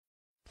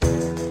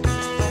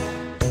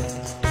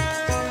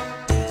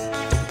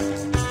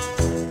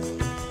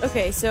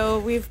Okay, so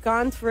we've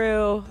gone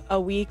through a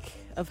week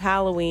of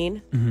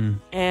Halloween,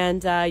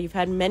 and you've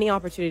had many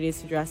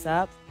opportunities to dress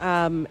up,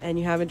 and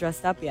you haven't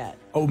dressed up yet.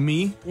 Oh,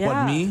 me? Yeah.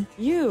 What, me?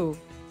 You.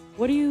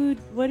 What do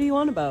you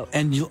on about?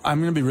 And I'm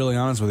going to be really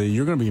honest with you.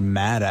 You're going to be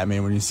mad at me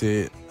when you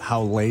see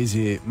how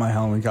lazy my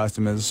Halloween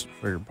costume is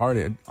for your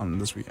party on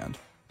this weekend.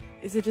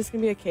 Is it just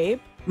going to be a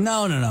cape?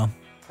 No.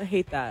 I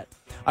hate that.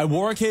 I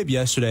wore a cape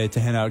yesterday to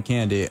hand out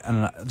candy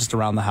and just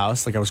around the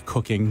house. Like I was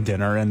cooking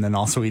dinner and then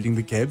also eating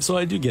the cape. So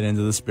I do get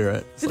into the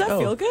spirit. Did that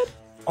feel good?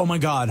 Oh my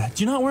God.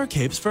 Do you not wear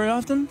capes very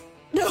often?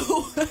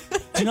 No.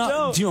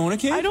 Do you own a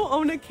cape? I don't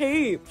own a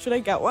cape. Should I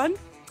get one?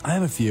 I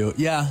have a few.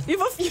 Yeah. You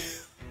have a few?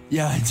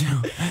 Yeah, I do.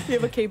 You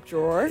have a cape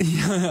drawer?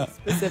 Yeah.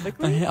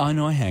 Specifically? I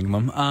know I hang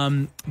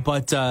them.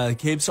 But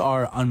capes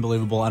are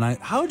unbelievable. And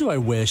how do I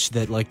wish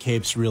that like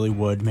capes really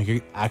would make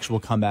an actual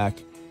comeback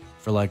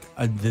for like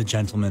the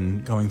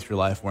gentleman going through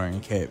life wearing a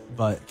cape,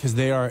 but because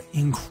they are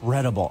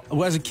incredible.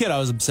 Well, as a kid, I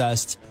was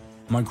obsessed.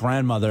 My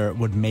grandmother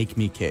would make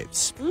me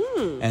capes,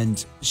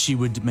 and she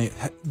would make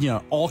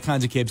all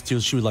kinds of capes too.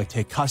 She would like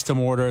take custom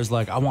orders.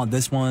 Like I want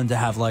this one to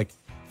have like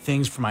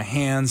things for my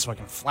hands so I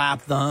can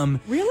flap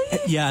them. Really?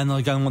 Yeah, and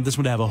like I want this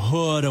one to have a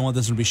hood. I want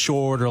this one to be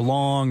short or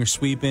long or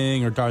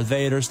sweeping or Darth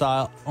Vader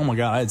style. Oh my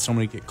God, I had so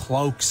many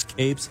cloaks,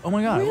 capes. Oh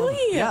my God,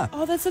 Really? Yeah.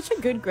 Oh, that's such a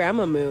good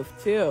grandma move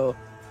too.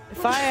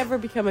 If I ever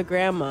become a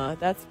grandma,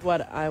 that's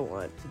what I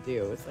want to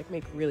do. It's like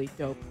make really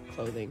dope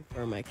clothing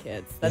for my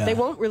kids that they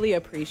won't really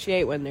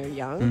appreciate when they're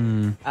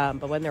young,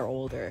 but when they're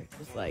older,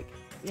 just like,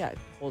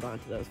 hold on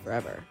to those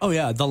forever. Oh,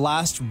 yeah. The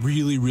last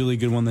really, really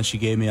good one that she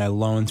gave me, I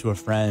loaned to a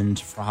friend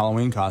for a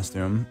Halloween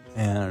costume,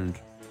 and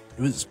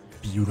it was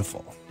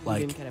beautiful. You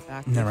didn't get it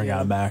back? Never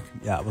got it back.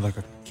 Yeah, with like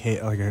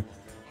a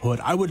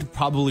hood. I would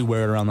probably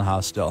wear it around the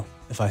house still,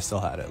 if I still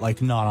had it.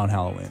 Like, not on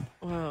Halloween.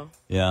 Wow.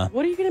 Yeah.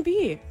 What are you going to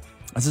be?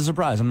 That's a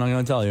surprise. I'm not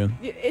going to tell you.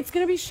 It's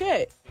going to be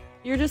shit.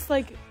 You're just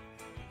like,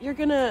 you're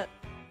going to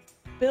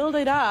build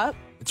it up.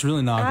 It's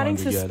really not adding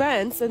going to be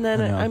suspense, good. And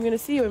then I'm going to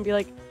see you and be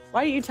like,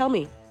 why didn't you tell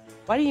me?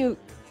 Why do you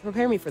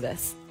prepare me for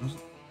this?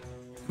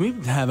 Can we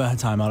have a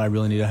timeout? I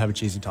really need to have a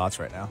cheesy tots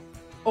right now.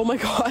 Oh my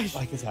gosh.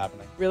 Like it's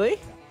happening. Really? Yeah.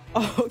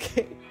 Oh,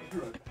 okay.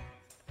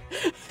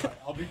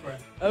 I'll be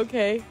quick.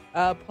 Okay.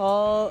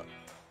 Paul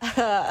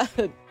had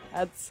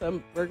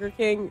some Burger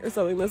King or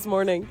something this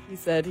morning. He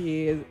said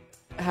he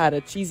had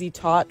a cheesy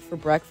tot for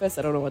breakfast.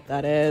 I don't know what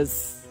that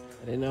is.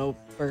 I didn't know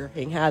Burger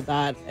King had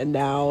that. And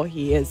now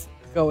he is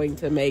going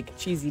to make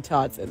cheesy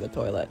tots in the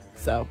toilet.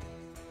 So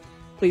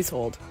please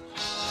hold.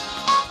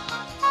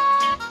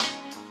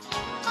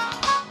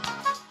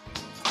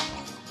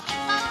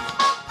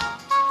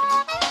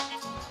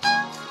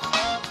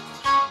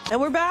 And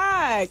we're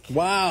back.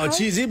 Wow,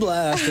 cheesy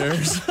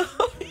blasters.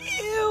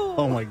 Ew.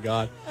 Oh my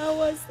God. How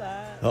was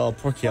that? Oh,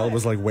 poor Caleb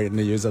was like waiting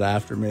to use it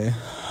after me.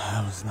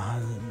 I was not.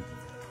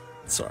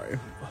 Sorry.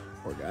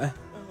 Poor guy.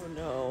 Oh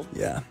no.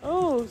 Yeah.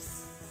 Oh,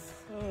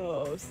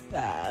 so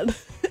sad.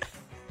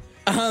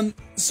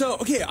 So,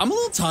 okay, I'm a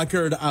little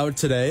tuckered out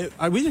today.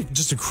 We had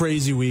just a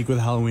crazy week with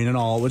Halloween and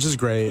all, which is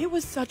great. It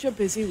was such a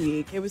busy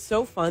week. It was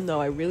so fun,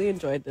 though. I really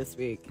enjoyed this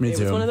week. Me It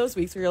too. was one of those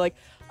weeks where you're like,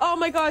 oh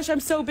my gosh, I'm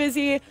so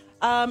busy.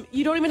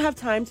 You don't even have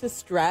time to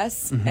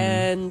stress.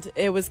 And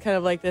it was kind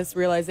of like this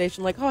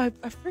realization, like, oh, I'm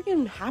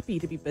freaking happy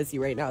to be busy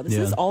right now. This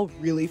is all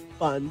really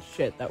fun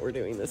shit that we're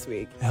doing this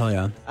week. Hell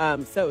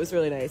yeah. So it was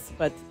really nice.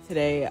 But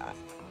today,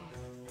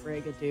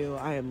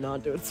 frigadoo, I am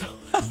not doing so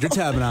well. You're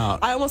tapping out.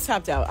 I almost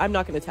tapped out. I'm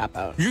not going to tap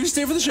out. You're going to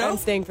stay for the show? I'm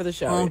staying for the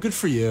show. Oh, good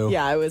for you.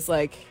 Yeah, I was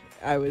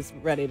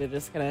ready to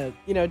just kind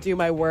of, do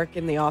my work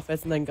in the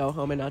office and then go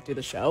home and not do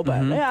the show.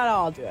 But yeah,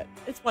 I'll do it.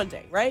 It's one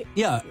day, right?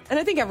 Yeah. And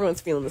I think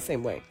everyone's feeling the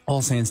same way.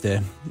 All Saints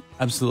Day.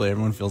 Absolutely.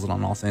 Everyone feels it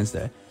on All Saints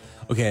Day.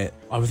 Okay.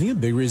 I think a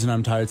big reason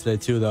I'm tired today,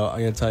 too, though,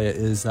 I got to tell you,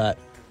 is that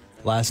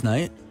last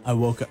night I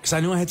woke up because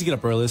I knew I had to get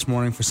up early this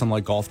morning for some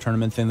like golf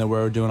tournament thing that we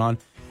were doing on.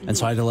 And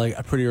so I had to like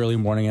a pretty early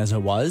morning as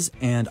it was.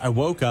 And I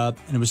woke up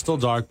and it was still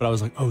dark, but I was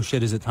like, oh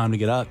shit, is it time to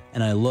get up?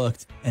 And I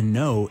looked and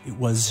no, it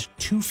was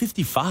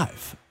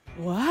 2:55.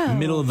 Wow.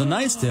 Middle of the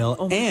night still.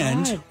 Oh my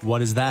and God.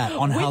 What is that?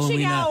 On Witching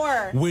Halloween.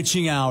 hour.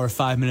 Witching hour,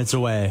 5 minutes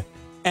away.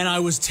 And I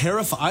was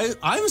terrified.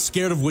 I'm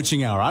scared of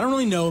witching hour. I don't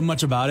really know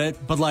much about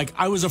it, but like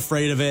I was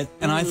afraid of it.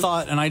 And I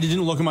thought, and I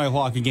didn't look at my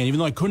clock again, even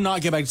though I could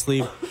not get back to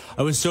sleep.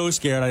 I was so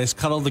scared. I just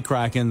cuddled the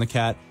Kraken, the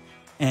cat,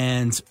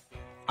 and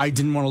I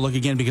didn't want to look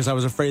again because I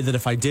was afraid that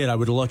if I did, I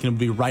would look and it would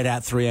be right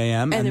at 3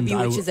 a.m. And there'd be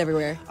witches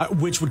everywhere.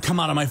 Which would come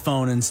out of my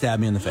phone and stab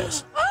me in the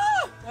face.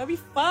 That'd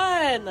be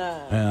fun.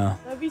 Yeah.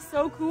 That'd be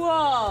so cool.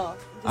 I'm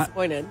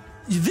disappointed.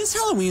 This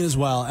Halloween as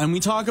well, and we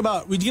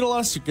get a lot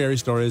of scary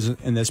stories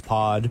in this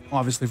pod,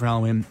 obviously for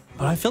Halloween,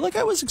 but I feel like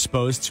I was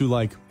exposed to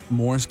like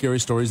more scary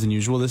stories than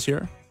usual this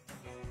year.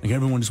 Like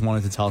everyone just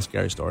wanted to tell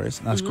scary stories,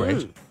 and that's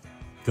great.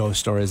 Ghost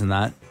stories and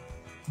that.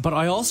 But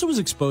I also was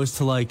exposed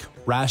to like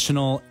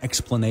rational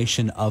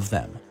explanation of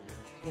them.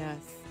 Yes.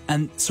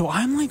 And so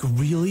I'm like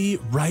really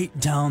right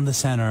down the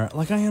center,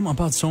 like I am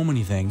about so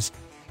many things,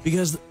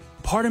 because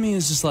part of me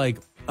is just like,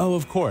 oh,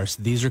 of course,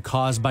 these are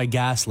caused by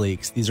gas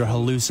leaks. These are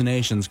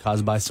hallucinations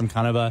caused by some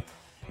kind of a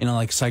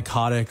like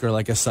psychotic or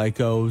like a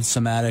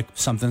psychosomatic,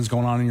 something's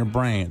going on in your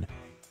brain,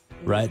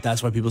 right?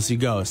 That's why people see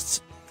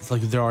ghosts. It's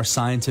like there are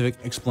scientific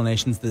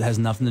explanations that has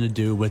nothing to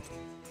do with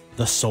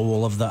the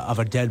soul of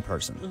a dead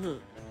person.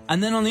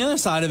 And then on the other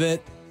side of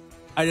it,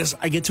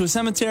 I get to a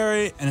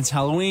cemetery and it's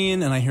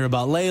Halloween and I hear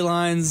about ley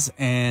lines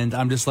and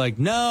I'm just like,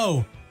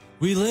 no,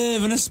 we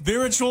live in a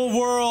spiritual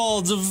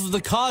world of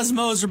the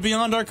cosmos or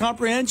beyond our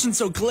comprehension.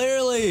 So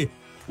clearly,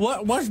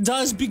 what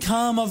does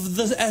become of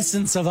the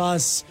essence of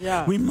us?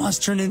 Yeah. We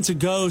must turn into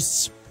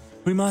ghosts.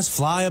 We must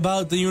fly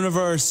about the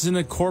universe in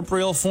a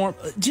corporeal form.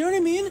 Do you know what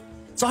I mean?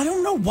 So I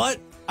don't know what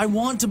I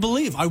want to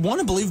believe. I want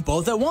to believe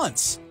both at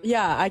once.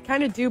 Yeah, I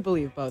kind of do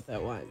believe both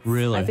at once.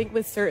 Really? I think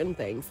with certain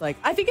things, like,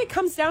 I think it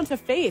comes down to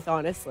faith,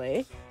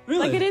 honestly.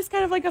 Really? Like, it is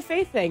kind of like a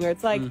faith thing, where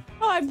it's like,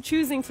 oh, I'm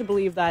choosing to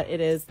believe that it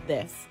is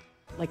this,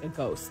 like a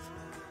ghost,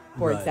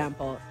 for Right.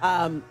 example.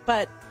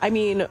 But, I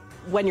mean,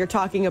 when you're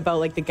talking about,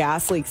 like, the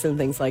gas leaks and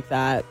things like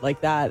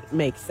that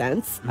makes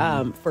sense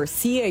for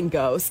seeing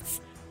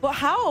ghosts. But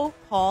how,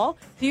 Paul,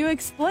 do you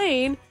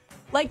explain,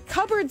 like,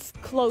 cupboards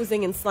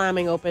closing and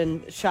slamming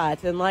open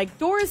shut and, like,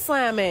 doors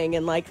slamming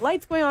and, like,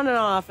 lights going on and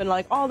off and,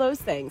 like, all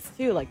those things,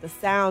 too, like the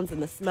sounds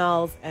and the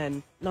smells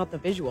and not the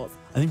visuals?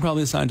 I think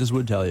probably a scientist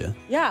would tell you.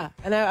 Yeah,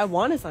 and I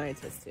want a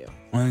scientist, too.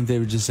 I think they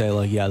would just say,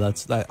 like, yeah,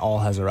 that all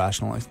has a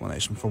rational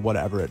explanation for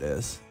whatever it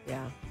is.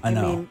 Yeah. I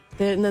know. mean,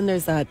 and then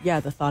there's that,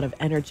 the thought of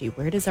energy.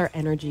 Where does our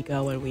energy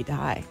go when we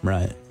die?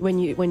 Right. When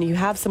you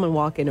have someone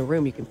walk in a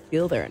room, you can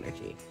feel their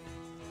energy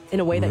in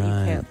a way that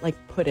you can't, like,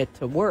 put it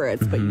to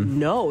words, but you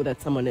know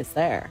that someone is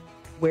there.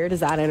 Where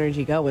does that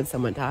energy go when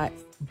someone dies?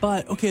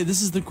 But, okay,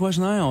 this is the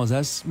question I always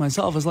ask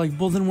myself is like,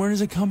 well, then where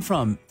does it come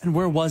from? And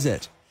where was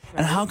it? Right.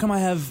 And how come I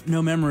have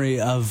no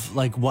memory of,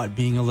 like, what,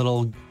 being a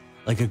little,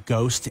 like a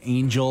ghost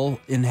angel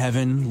in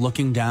heaven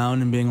looking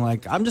down and being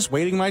like, I'm just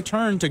waiting my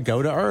turn to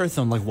go to Earth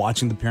and, like,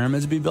 watching the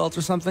pyramids be built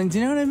or something? Do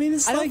you know what I mean?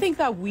 I don't think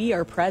that we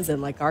are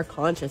present, like our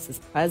conscious is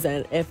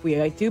present if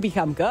we do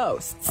become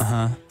ghosts.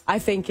 I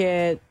think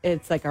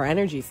it's like our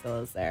energy still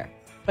is there,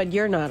 but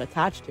you're not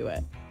attached to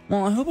it.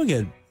 Well, I hope I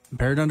get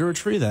buried under a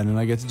tree then and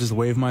I get to just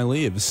wave my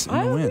leaves in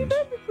the wind.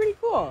 That'd be pretty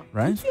cool.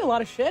 Right? You see a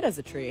lot of shit as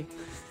a tree.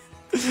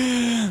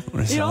 I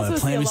want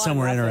to plant me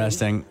somewhere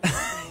interesting.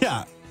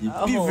 Yeah. You'd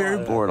be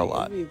very bored a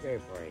lot. You'd be very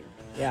boring.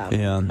 Yeah.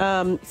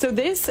 Yeah. So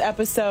this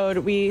episode,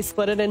 we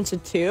split it into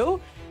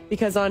two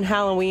because on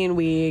Halloween,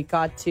 we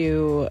got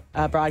to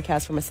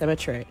broadcast from a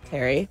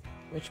cemetery,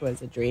 which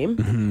was a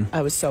dream.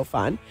 It was so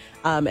fun.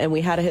 And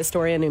we had a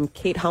historian named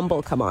Kate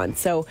Humble come on.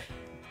 So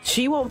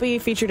she won't be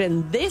featured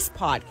in this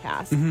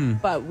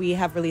podcast, but we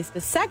have released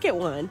a second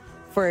one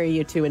for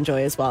you to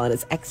enjoy as well, and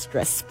it's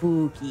extra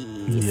spooky.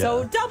 Yeah.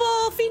 So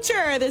double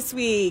feature this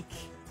week.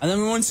 And then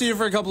we won't see you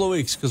for a couple of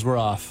weeks because we're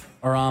off.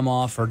 Or I'm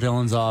off, or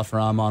Dylan's off, or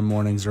I'm on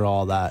mornings, or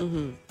all that.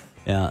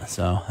 Yeah,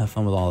 so have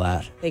fun with all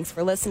that. Thanks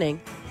for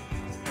listening.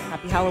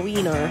 Happy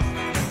Halloween, or...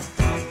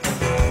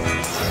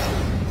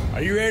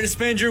 Are you ready to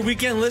spend your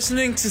weekend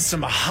listening to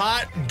some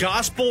hot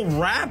gospel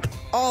rap?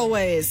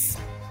 Always.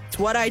 It's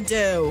what I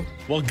do.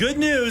 Well, good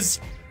news.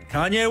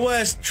 Kanye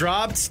West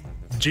dropped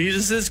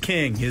Jesus is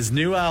King, his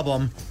new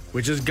album,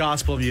 which is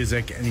gospel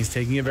music, and he's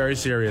taking it very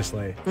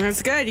seriously.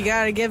 That's good. You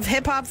gotta give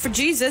hip-hop for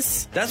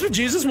Jesus. That's what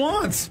Jesus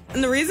wants.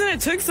 And the reason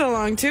it took so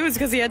long, too, is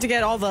because he had to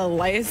get all the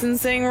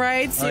licensing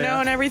rights, you know,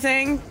 and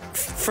everything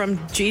from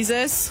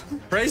Jesus.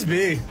 Praise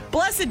be.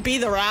 Blessed be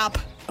the rap.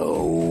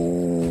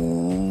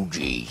 Oh,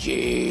 Jesus.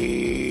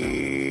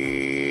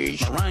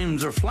 My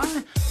rhymes are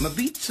fly, my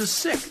beats are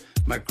sick.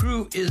 My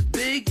crew is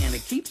big and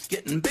it keeps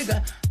getting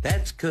bigger.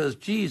 That's 'cause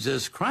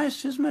Jesus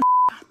Christ is my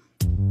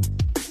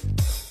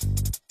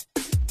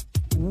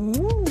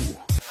Ooh.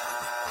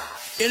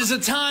 It is a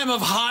time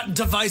of hot,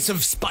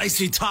 divisive,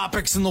 spicy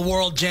topics in the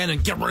world, Jen,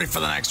 and get ready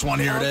for the next one.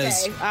 Here it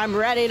is. I'm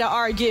ready to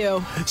argue.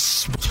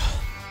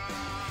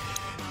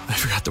 I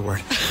forgot the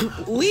word.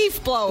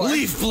 Leaf blower.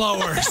 Leaf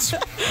blowers.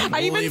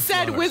 I even Leaf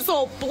said blowers.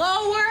 whistle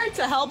blower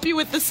to help you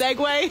with the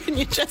segue, and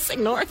you just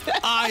ignored it.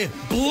 I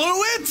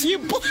blew it. You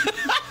blew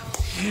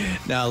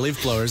Now,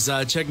 leaf blowers.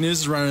 Check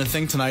News is running a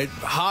thing tonight.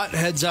 Hot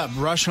heads up.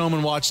 Rush home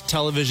and watch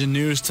television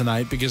news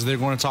tonight because they're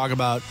going to talk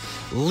about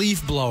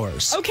leaf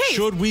blowers. Okay.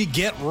 Should we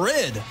get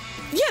rid?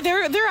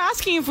 Yeah, they're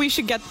asking if we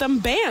should get them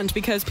banned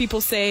because people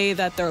say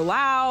that they're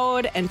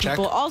loud, and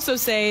people also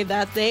say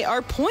that they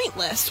are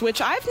pointless, which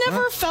I've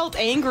never felt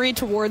angry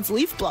towards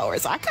leaf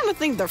blowers. I kind of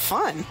think they're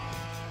fun.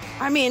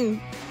 I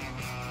mean,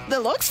 it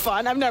looks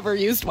fun. I've never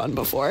used one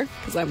before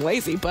because I'm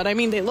lazy, but I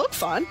mean, they look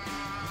fun.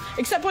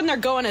 Except when they're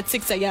going at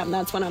 6 a.m.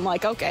 That's when I'm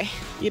like, okay,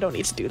 you don't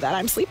need to do that.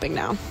 I'm sleeping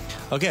now.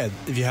 Okay,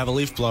 if you have a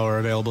leaf blower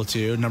available to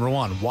you, number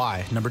one,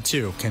 why? Number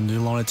two, can you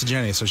loan it to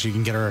Jenny so she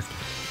can get her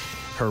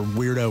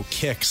weirdo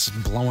kicks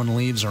blowing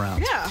leaves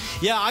around?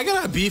 Yeah, I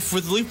got a beef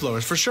with leaf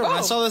blowers for sure. When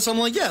I saw this, I'm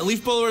like, yeah,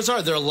 leaf blowers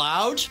they're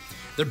loud,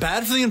 they're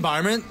bad for the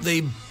environment,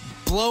 they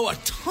blow a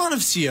ton of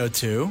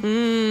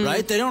CO2,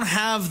 right? They don't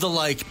have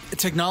the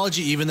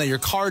technology even that your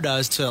car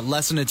does to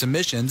lessen its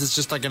emissions. It's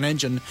just like an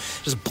engine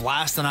just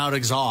blasting out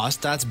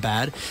exhaust. That's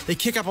bad. They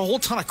kick up a whole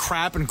ton of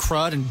crap and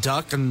crud and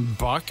duck and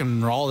buck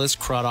and all this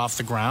crud off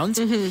the ground.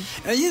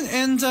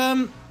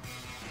 And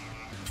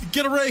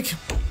get a rake.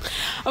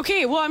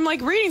 Okay, well, I'm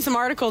reading some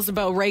articles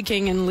about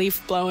raking and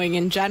leaf blowing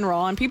in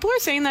general, and people are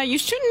saying that you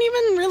shouldn't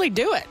even really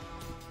do it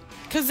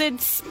because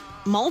it's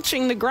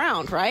mulching the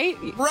ground, right?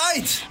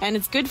 Right. And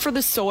it's good for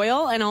the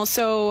soil, and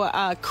also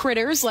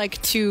critters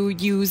like to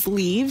use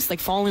leaves, like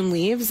fallen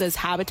leaves, as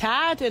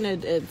habitat, and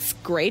it's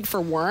great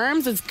for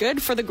worms. It's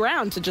good for the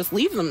ground to just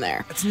leave them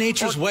there. It's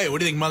nature's way. What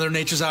do you think? Mother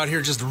Nature's out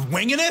here just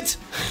winging it?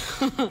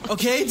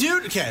 Okay,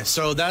 dude? Okay,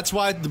 so that's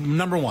why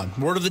number one,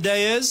 word of the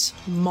day is?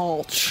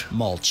 Mulch.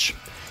 Mulch.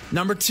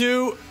 Number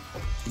two,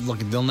 look,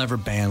 they'll never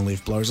ban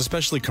leaf blowers,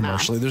 especially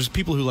commercially. There's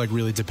people who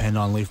really depend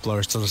on leaf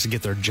blowers to just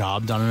get their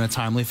job done in a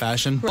timely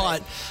fashion. Right.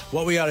 But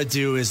what we got to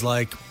do is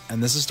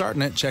and this is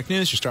starting it. Check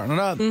news, you're starting it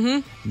up.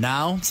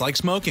 Now it's like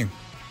smoking.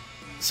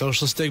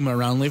 Social stigma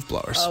around leaf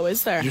blowers. Oh,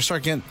 is there? Just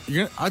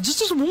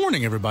a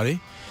warning, everybody.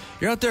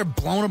 You're out there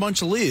blowing a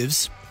bunch of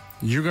leaves.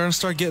 You're going to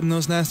start getting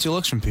those nasty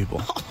looks from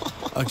people.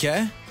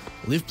 Okay?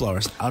 Leaf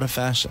blowers out of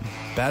fashion.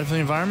 Bad for the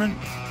environment.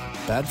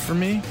 Bad for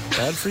me,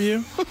 bad for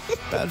you,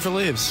 bad for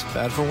leaves,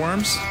 bad for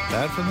worms,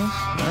 bad for this,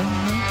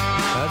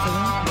 bad for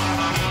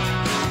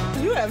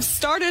that. You have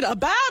started a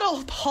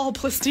battle, Paul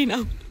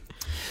Plastino.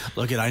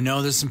 Look, I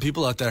know there's some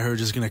people out there who are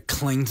just going to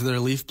cling to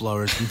their leaf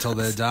blowers until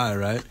they die,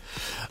 right?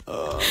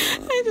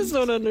 I just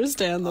don't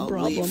understand the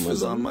problem leaf with is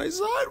them. on my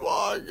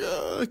sidewalk.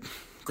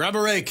 Grab a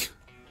rake.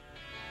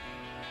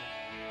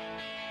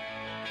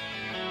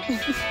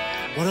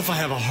 What if I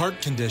have a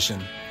heart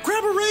condition?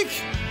 Grab a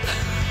rake.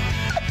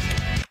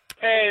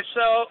 Hey,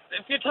 so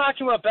if you're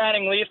talking about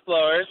banning leaf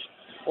blowers,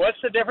 what's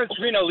the difference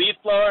between a leaf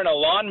blower and a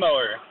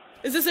lawnmower?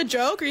 Is this a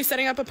joke? Are you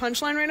setting up a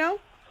punchline right now?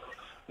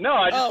 No,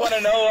 I just want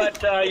to know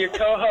what your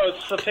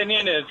co-host's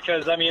opinion is,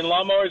 because,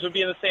 lawnmowers would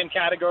be in the same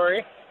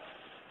category.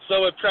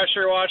 So would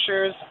pressure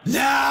washers.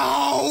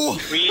 No!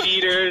 Weed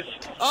eaters.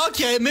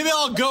 Okay, maybe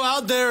I'll go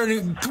out there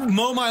and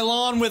mow my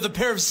lawn with a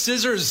pair of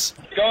scissors.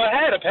 Go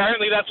ahead.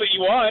 Apparently that's what you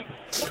want.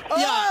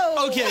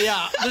 Yeah, okay,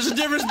 yeah. There's a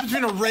difference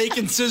between a rake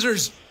and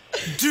scissors.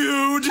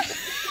 Dude!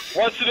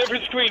 What's the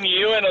difference between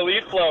you and a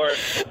leaf blower?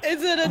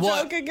 Is it a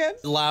joke again?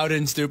 Loud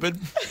and stupid.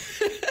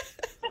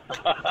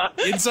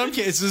 In some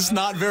cases,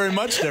 not very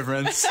much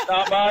difference.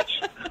 Not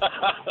much.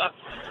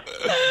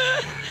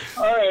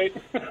 All right.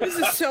 This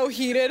is so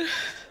heated.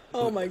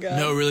 Oh my god.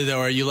 No, really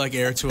though, are you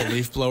heir to a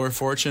leaf blower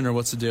fortune, or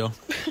what's the deal?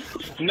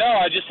 No,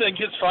 I just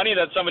think it's funny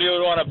that somebody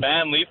would want to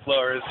ban leaf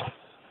blowers.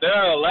 There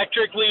are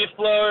electric leaf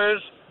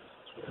blowers.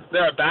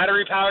 There are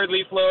battery-powered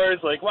leaf blowers.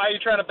 Why are you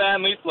trying to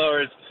ban leaf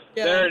blowers?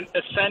 Yeah. They're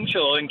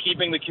essential in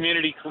keeping the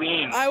community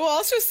clean. I will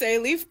also say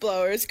leaf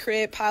blowers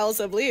create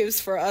piles of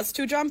leaves for us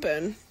to jump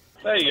in.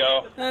 There you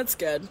go. That's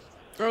good.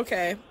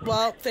 Okay.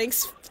 Well,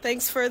 thanks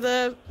for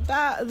the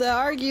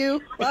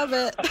argue. Love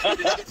it.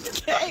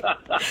 Okay.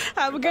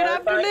 Have a good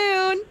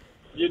afternoon.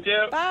 You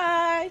too.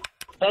 Bye.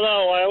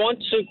 Hello, I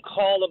want to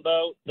call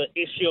about the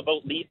issue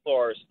about leaf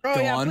blowers. Oh,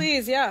 Go yeah, on.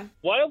 please, yeah.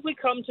 Why have we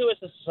come to a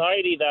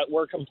society that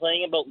we're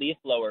complaining about leaf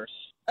blowers?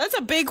 That's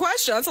a big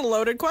question. That's a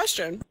loaded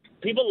question.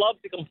 People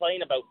love to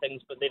complain about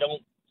things, but they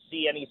don't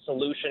see any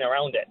solution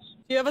around it.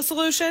 Do you have a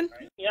solution?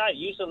 Yeah,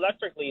 use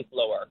electric leaf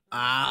blower.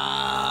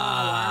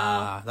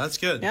 Ah, that's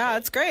good. Yeah,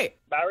 that's great.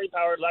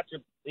 Battery-powered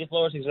electric leaf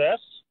blowers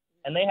exist,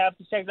 and they have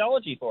the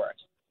technology for it.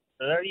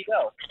 So there you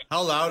go.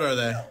 How loud are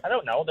they? I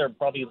don't know. They're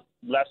probably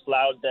less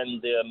loud than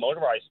the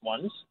motorized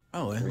ones.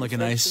 Oh, like a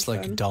nice,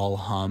 dull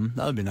hum.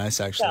 That would be nice,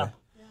 actually.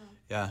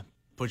 Yeah.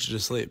 Put you to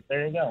sleep.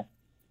 There you go.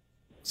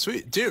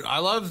 Sweet. Dude, I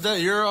love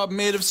that you're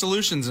made of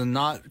solutions and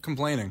not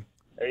complaining.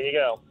 There you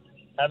go.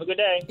 Have a good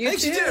day.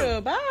 Thanks, you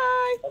too.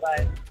 Bye.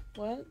 Bye-bye.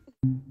 What?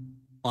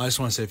 Well, I just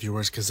want to say a few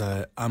words because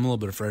I'm a little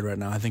bit afraid right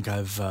now. I think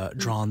I've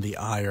drawn the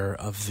ire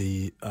of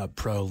the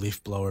pro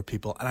leaf blower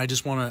people. And I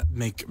just want to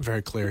make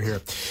very clear here.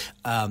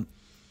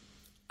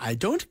 I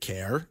don't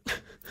care,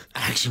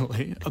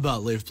 actually,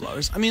 about leaf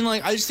blowers.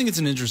 I just think it's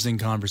an interesting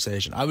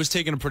conversation. I was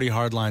taking a pretty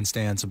hardline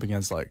stance up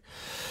against,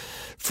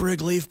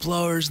 frig leaf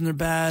blowers and they're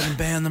bad and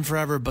ban them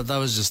forever, but that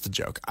was just a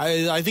joke.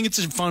 I think it's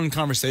a fun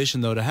conversation,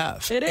 though, to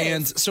have. It is.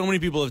 And so many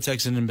people have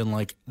texted and been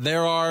like,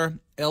 there are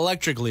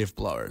electric leaf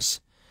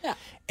blowers. Yeah.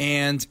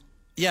 And,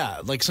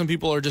 yeah, some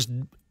people are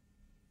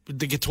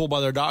they get told by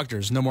their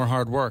doctors, no more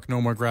hard work,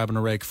 no more grabbing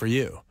a rake for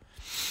you,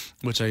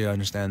 which I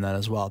understand that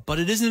as well. But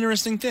it is an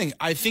interesting thing.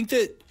 I think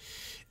that,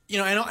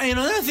 and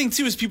another thing,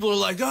 too, is people are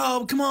like,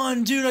 oh, come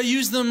on, dude, I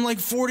use them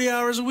 40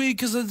 hours a week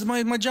because it's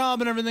my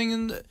job and everything.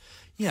 And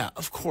yeah,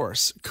 of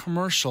course,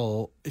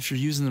 commercial, if you're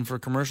using them for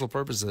commercial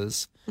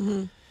purposes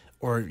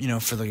or,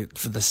 for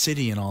the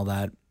city and all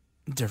that,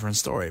 different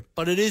story.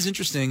 But it is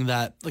interesting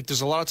that,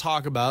 there's a lot of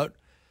talk about,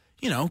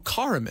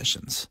 car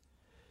emissions.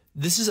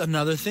 This is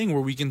another thing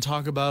where we can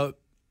talk about,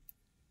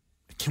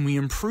 can we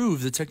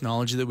improve the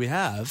technology that we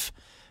have,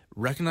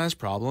 recognize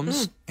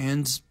problems,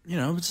 and,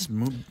 just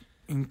move,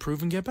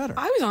 improve and get better.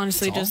 I was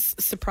honestly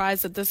just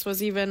surprised that this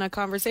was even a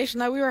conversation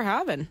that we were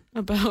having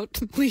about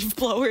leaf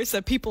blowers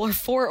that people are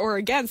for or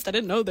against. I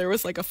didn't know there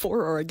was like a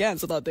for or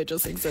against. I thought they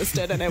just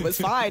existed and it was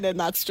fine, and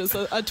that's just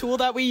a tool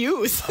that we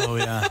use. Oh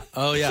yeah.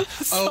 I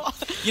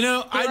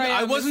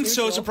wasn't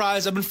so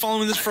surprised. I've been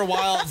following this for a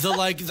while.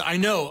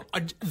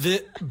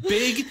 The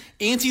big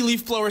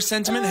anti-leaf blower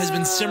sentiment has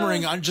been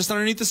simmering just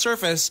underneath the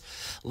surface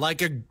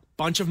like a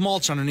bunch of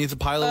mulch underneath a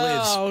pile of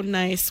leaves. Oh,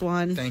 nice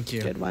one. Thank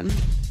you. Good one.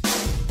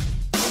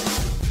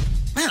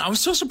 Man, I was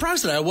so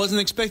surprised today. I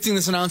wasn't expecting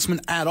this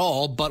announcement at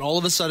all, but all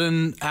of a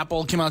sudden,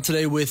 Apple came out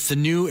today with the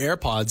new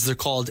AirPods. They're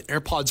called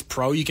AirPods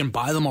Pro. You can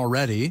buy them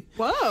already.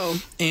 Whoa.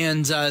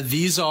 And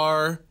these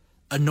are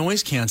a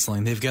noise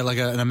canceling. They've got like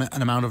an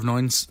amount of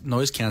noise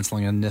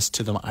cancelingness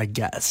to them, I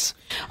guess.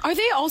 Are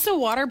they also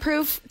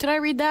waterproof? Did I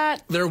read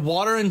that? They're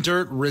water and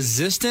dirt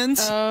resistant.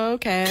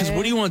 Okay. Because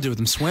what do you want to do with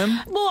them? Swim?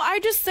 Well,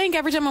 I just think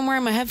every time I'm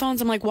wearing my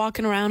headphones, I'm like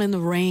walking around in the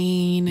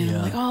rain and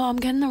I'm like, oh, I'm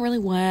getting really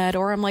wet.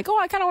 Or I'm like, oh,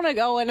 I kind of want to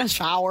go in a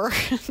shower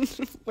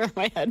wear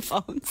my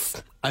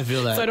headphones. I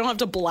feel that. So I don't have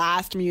to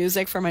blast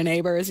music for my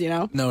neighbors, you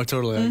know? No,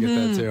 totally. I get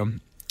that too.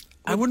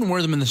 I wouldn't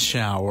wear them in the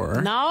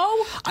shower.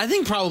 No? I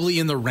think probably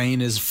in the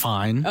rain is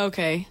fine.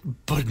 Okay.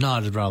 But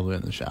not probably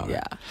in the shower.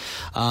 Yeah.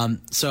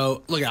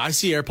 So, look, I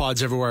see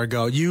AirPods everywhere I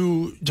go.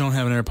 You don't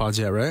have an AirPods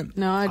yet, right?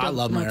 No, I don't. I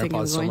love my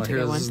AirPods so much.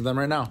 Here, this is them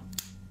right now.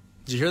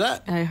 Did you hear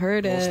that? I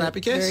heard it.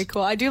 Snappy case? Very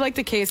cool. I do like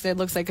the case. It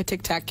looks like a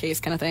Tic Tac case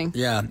kind of thing.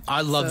 Yeah,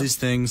 I love these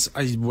things.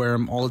 I wear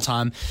them all the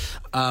time.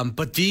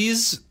 But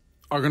these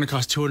are going to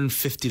cost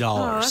 $250.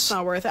 Oh, that's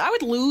not worth it. I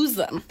would lose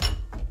them.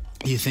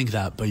 You think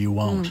that, but you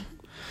won't.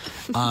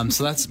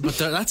 So that's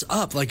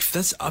up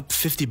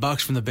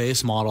 $50 from the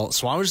base model.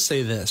 So I would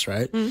say this,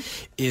 right?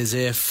 Is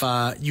if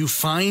you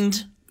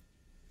find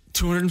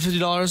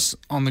 $250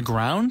 on the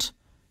ground,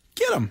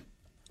 get them.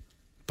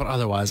 But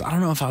otherwise, I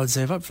don't know if I would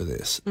save up for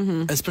this,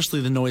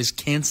 especially the noise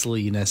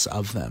cancelingness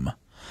of them.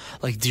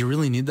 Like, do you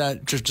really need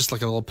that? Just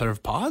like a little pair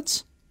of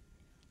pods?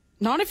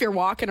 Not if you're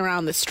walking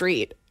around the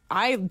street.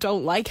 I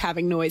don't like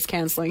having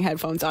noise-canceling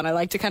headphones on. I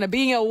like to kind of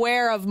being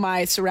aware of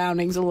my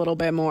surroundings a little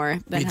bit more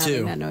than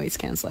having that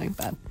noise-canceling.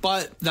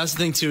 But that's the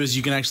thing, too, is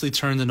you can actually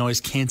turn the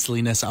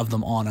noise-cancelingness of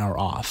them on or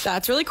off.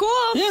 That's really cool.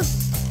 Yeah.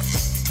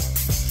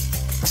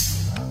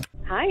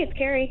 Hi, it's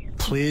Carrie.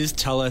 Please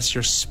tell us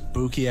your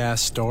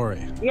spooky-ass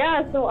story.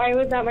 Yeah, so I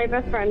was at my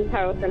best friend's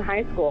house in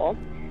high school,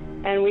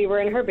 and we were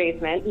in her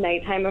basement,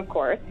 nighttime, of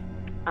course,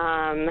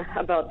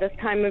 about this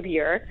time of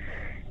year,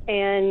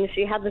 and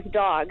she had this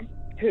dog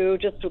who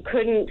just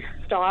couldn't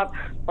stop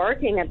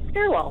barking at the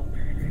stairwell.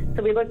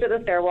 So we looked at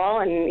the stairwell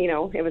and,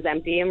 it was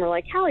empty, and we're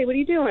like, Callie, what are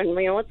you doing?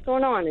 What's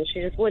going on? And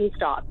she just wouldn't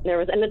stop.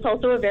 And it's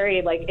also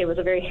it was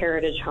a very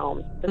heritage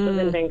home. This was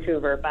in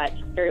Vancouver, but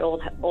very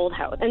old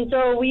house. And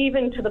so we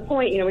even, to the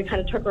point, we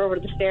kind of took her over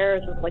to the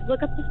stairs and was like,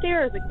 look up the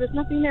stairs. Like, there's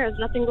nothing there. There's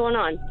nothing going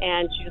on.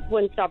 And she just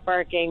wouldn't stop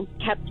barking,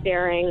 kept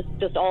staring,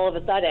 just all of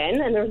a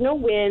sudden. And there was no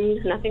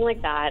wind, nothing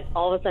like that.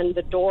 All of a sudden,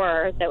 the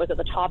door that was at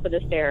the top of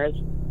the stairs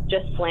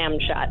just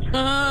slammed shut.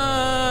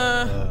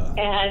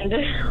 And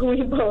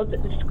we both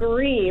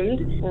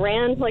screamed,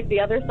 ran to the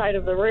other side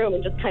of the room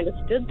and just kind of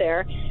stood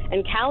there.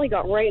 And Callie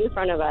got right in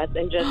front of us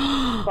and just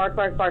bark,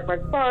 bark, bark,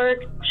 bark,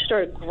 bark. She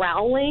started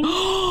growling,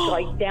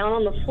 down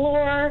on the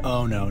floor.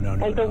 Oh, no.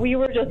 And so we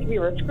were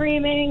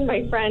screaming.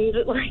 My friend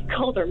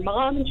called her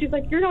mom and she's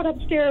like, you're not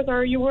upstairs,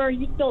 are you? Are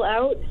you still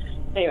out?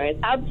 Anyways,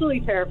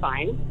 absolutely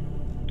terrifying.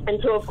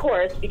 And so, of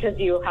course, because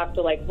you have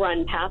to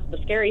run past the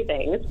scary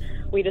things,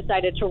 we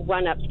decided to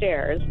run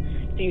upstairs.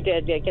 So you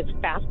did as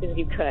fast as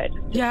you could.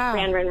 Yeah.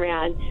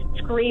 Ran,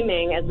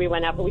 screaming as we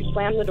went up. But we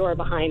slammed the door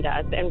behind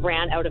us and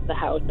ran out of the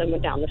house and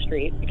went down the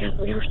street because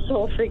we were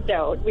so freaked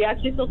out. We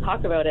actually still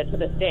talk about it to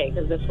this day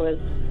because this was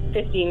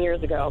 15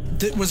 years ago.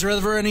 Was there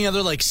ever any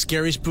other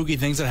scary, spooky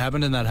things that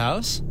happened in that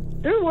house?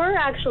 There were,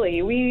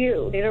 actually. We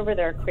stayed over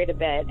there quite a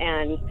bit,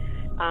 and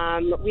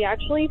we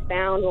actually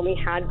found when we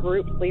had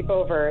group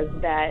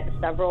sleepovers that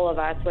several of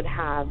us would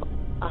have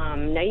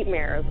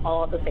nightmares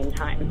all at the same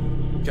time.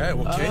 Okay,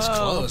 well, case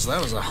closed.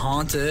 That was a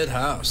haunted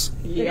house.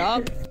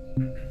 Yup.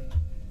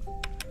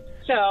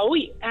 So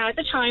at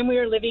the time, we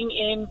were living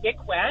in Vic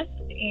West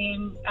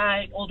in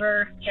an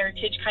older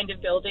heritage kind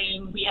of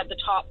building. We had the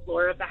top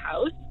floor of the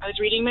house. I was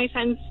reading my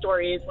son's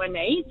stories one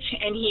night,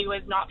 and he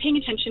was not paying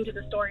attention to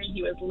the story.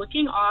 He was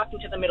looking off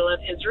into the middle of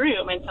his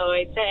room, and so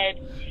I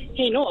said,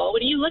 hey, Noel,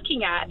 what are you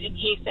looking at? And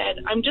he said,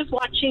 I'm just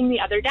watching The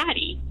Other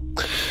Daddy.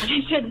 And I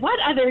said, what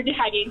other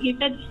daddy? And he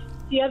said,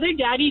 the other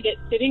daddy that's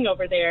sitting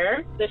over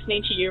there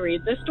listening to you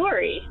read the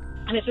story.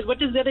 And I said, what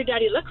does the other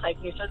daddy look like?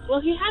 And he says,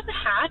 well, he has a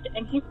hat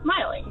and he's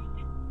smiling.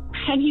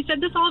 And he said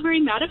this all very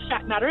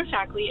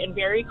matter-of-factly and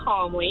very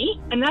calmly.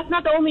 And that's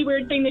not the only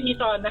weird thing that he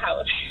saw in the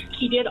house.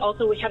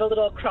 We had a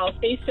little crawl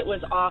space that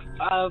was off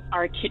of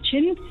our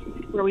kitchen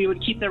where we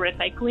would keep the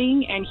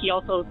recycling. And he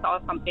also saw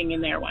something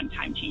in there one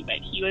time too. But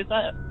he was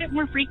a bit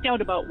more freaked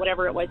out about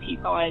whatever it was he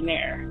saw in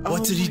there.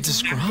 What did he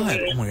describe?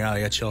 Oh my God,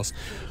 I got chills.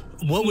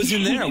 What was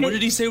in there? What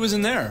did he say was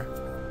in there?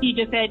 He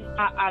just said,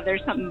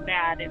 there's something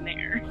bad in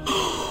there.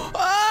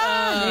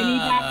 And then he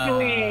backed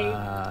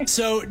away.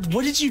 So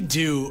what did you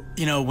do,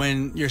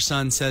 when your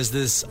son says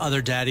this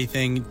other daddy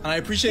thing? And I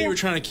appreciate you were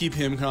trying to keep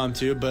him calm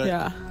too,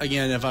 but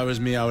again, if I was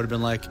me, I would have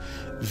been like,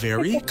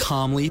 very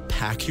calmly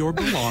pack your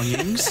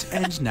belongings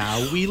and now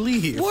we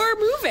leave. We're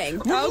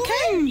moving.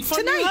 Moving from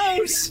Tonight.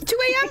 your house. 2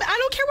 a.m. I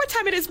don't care what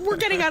time it is. We're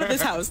getting out of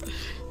this house.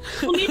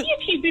 Well, maybe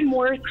if he'd been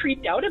more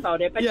creeped out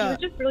about it, but he was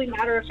just really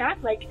matter of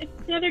fact, like, it's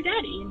the other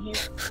daddy, and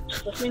he's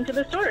just listening to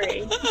the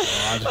story.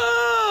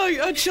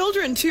 Oh,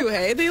 children too,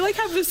 hey? They,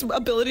 have this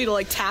ability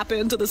to, tap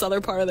into this other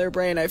part of their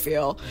brain, I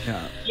feel.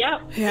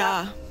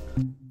 Yeah.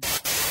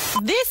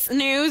 This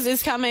news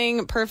is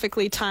coming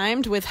perfectly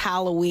timed with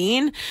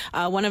Halloween.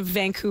 One of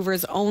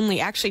Vancouver's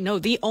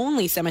the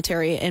only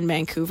cemetery in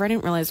Vancouver. I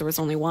didn't realize there was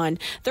only one.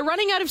 They're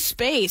running out of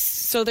space,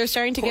 so they're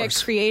starting to get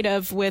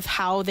creative with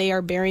how they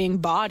are burying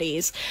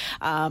bodies.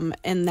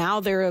 And now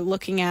they're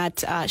looking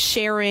at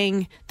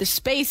sharing the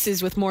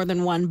spaces with more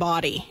than one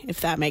body,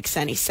 if that makes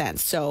any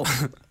sense. So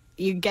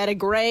you get a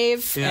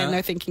grave, and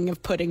they're thinking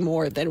of putting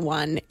more than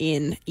one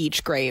in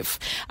each grave,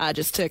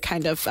 just to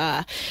kind of,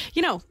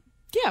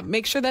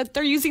 make sure that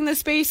they're using the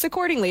space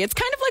accordingly. It's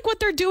kind of like what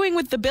they're doing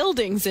with the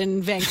buildings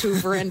in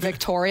Vancouver and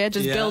Victoria,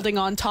 just building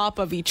on top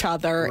of each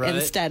other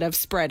instead of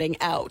spreading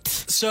out.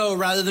 So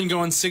rather than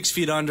going 6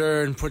 feet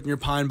under and putting your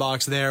pine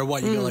box there,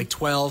 you go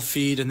 12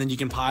 feet, and then you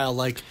can pile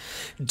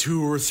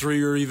 2 or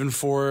 3 or even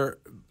 4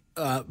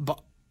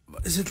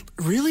 is it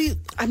really?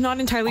 I'm not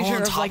entirely sure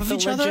of the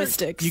Other?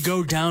 logistics. You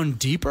go down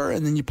deeper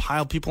and then you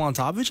pile people on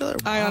top of each other?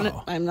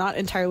 Wow. I'm not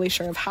entirely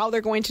sure of how they're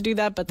going to do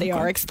that, but they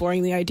are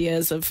exploring the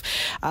ideas of,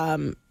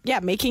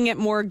 making it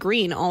more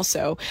green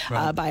also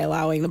by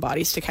allowing the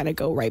bodies to kind of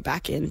go right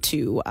back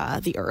into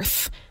the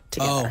earth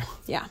together. Oh.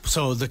 Yeah.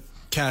 So the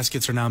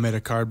caskets are now made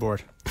of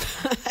cardboard.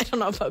 I don't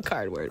know about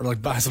cardboard. Or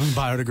buy something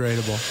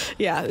biodegradable.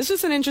 Yeah, it's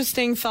just an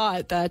interesting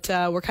thought that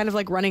we're kind of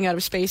running out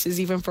of spaces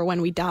even for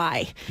when we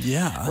die.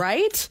 Yeah.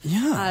 Right?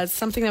 Yeah. It's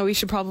something that we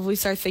should probably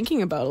start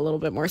thinking about a little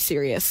bit more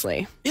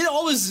seriously. It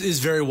always is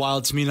very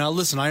wild to me. Now,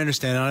 listen, I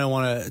understand. I don't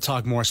want to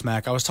talk more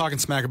smack. I was talking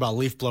smack about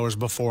leaf blowers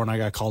before, and I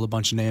got called a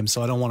bunch of names,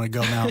 so I don't want to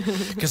go now.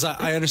 Because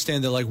I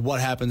understand that,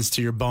 what happens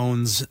to your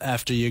bones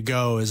after you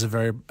go is a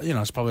very,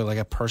 it's probably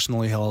a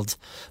personally held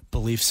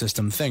belief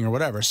system thing or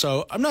whatever.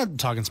 So I'm not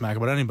talking smack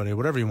about anybody,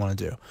 whatever you want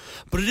to do.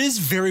 But it is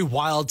very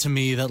wild to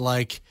me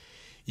that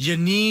you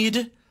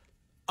need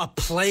a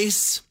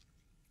place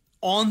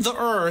on the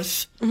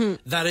earth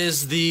that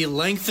is the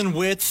length and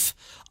width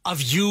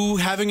of you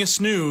having a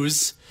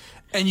snooze,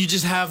 and you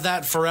just have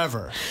that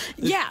forever.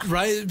 Yeah.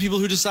 Right? People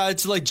who decide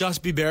to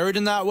just be buried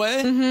in that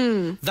way.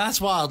 Mm-hmm. That's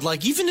wild.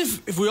 Even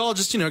if we all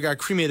just, got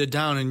cremated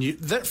down, and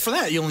for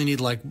that you only need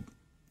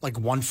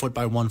 1 foot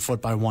by 1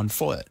 foot by 1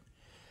 foot.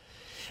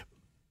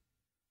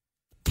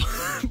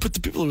 But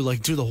the people who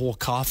do the whole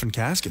coffin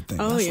casket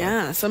thing. Oh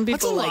yeah, some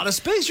people that's a lot of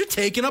space. You're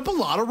taking up a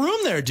lot of room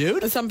there,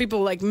 dude. Some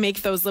people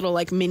make those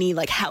little mini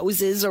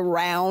houses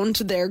around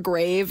their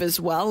grave as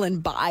well,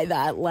 and buy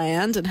that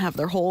land and have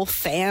their whole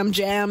fam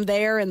jam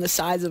there in the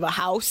size of a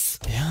house.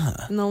 Yeah,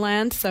 in the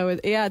land. So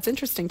it's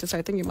interesting to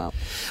start thinking about.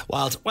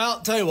 Wild. Well,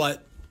 tell you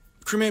what,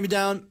 cremate me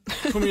down,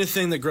 put me in a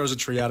thing that grows a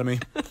tree out of me.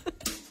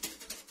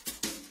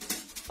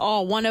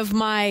 Oh, one of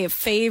my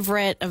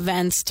favorite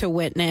events to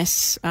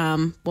witness,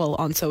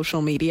 on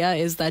social media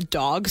is that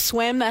dog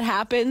swim that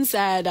happens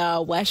at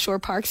West Shore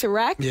Parks and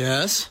Rec.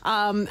 Yes.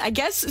 I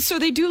guess, so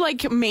they do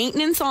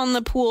maintenance on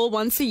the pool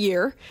once a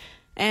year.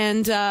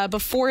 And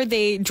before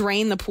they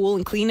drain the pool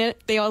and clean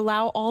it, they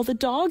allow all the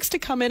dogs to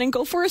come in and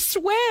go for a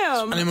swim.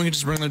 Anyone can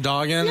just bring their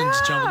dog in and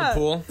just jump in the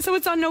pool? So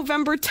it's on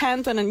November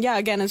 10th. And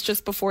again, it's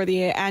just before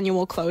the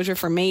annual closure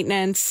for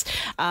maintenance.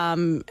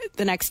 The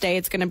next day,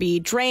 it's going to be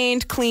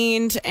drained,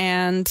 cleaned,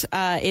 and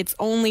it's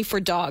only for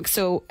dogs.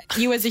 So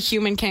you as a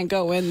human can't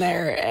go in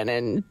there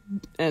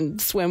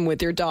and swim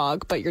with your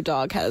dog, but your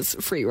dog has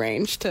free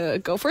range to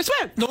go for a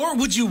swim. Nor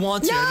would you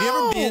want to. No. Have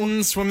you ever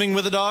been swimming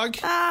with a dog?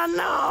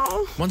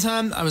 No. One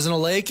time, I was in a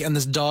lake, and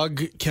this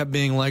dog kept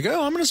being like,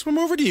 oh, I'm going to swim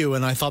over to you.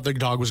 And I thought the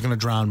dog was going to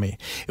drown me.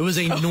 It was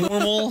a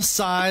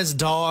normal-sized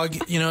dog.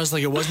 It's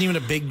it wasn't even a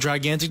big,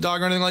 gigantic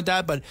dog or anything like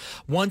that. But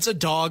once a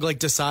dog,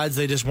 decides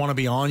they just want to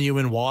be on you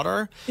in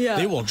water,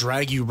 they will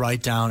drag you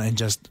right down and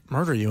just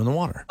murder you in the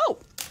water. Oh.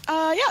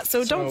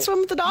 So don't swim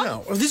with the dog.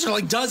 No, these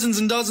are dozens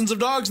and dozens of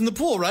dogs in the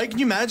pool, right? Can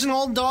you imagine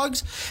all the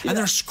dogs? And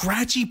their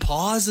scratchy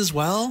paws as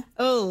well.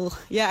 Oh,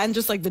 yeah, and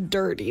just the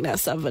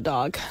dirtiness of a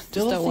dog.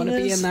 Just don't want to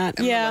be in that.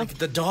 And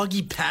the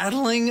doggy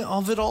paddling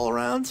of it all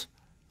around.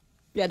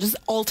 Yeah, just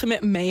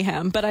ultimate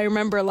mayhem. But I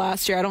remember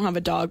last year, I don't have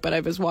a dog, but I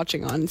was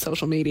watching on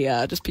social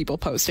media, just people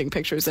posting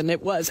pictures, and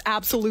it was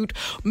absolute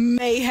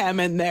mayhem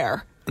in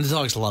there. And the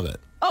dogs love it.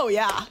 Oh,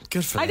 yeah.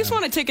 Good for them. I just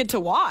want a ticket to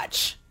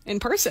watch in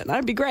person.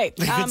 That'd be great.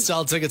 They could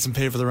sell tickets and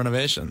pay for the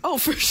renovation. Oh,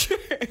 for sure.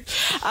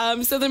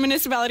 So the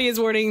municipality is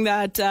warning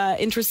that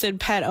interested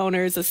pet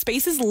owners, the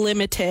space is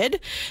limited.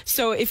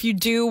 So if you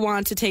do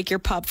want to take your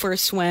pup for a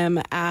swim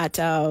at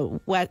the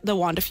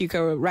Juan de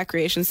Fuca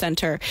Recreation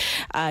Center,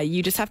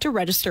 you just have to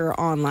register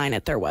online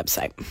at their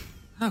website.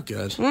 Oh,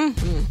 good.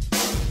 Mm-hmm.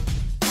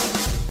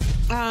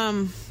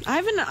 I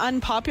have an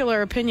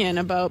unpopular opinion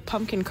about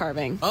pumpkin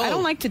carving. I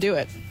don't like to do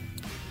it.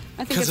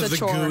 I think it's a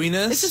chore. Because of the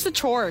gooiness? It's just a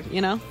chore,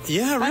 you know?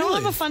 Yeah, really? I don't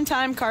have a fun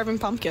time carving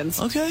pumpkins.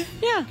 Okay.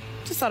 Yeah,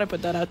 just thought I'd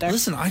put that out there.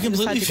 Listen, I completely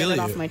just had to feel get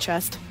it you. off my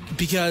chest.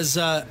 Because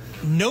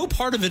no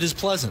part of it is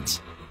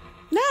pleasant.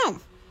 No.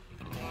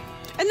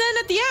 And then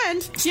at the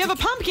end, you have a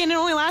pumpkin, it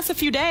only lasts a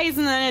few days,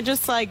 and then it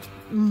just like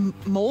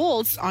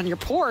molds on your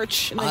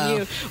porch, and then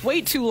you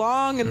wait too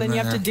long, and then you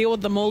have to deal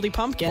with the moldy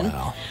pumpkin.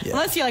 Wow. Yeah.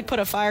 Unless you like put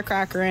a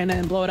firecracker in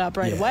and blow it up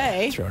right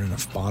away. Throw it in a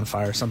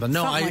bonfire or something.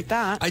 No, Something like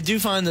that. I do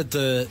find that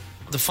the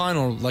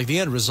final, like the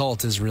end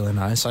result is really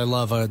nice. I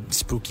love a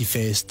spooky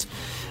faced,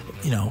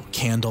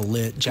 candle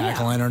lit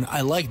jack-o'-lantern.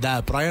 I like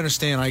that, but I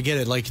understand. I get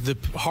it. Like the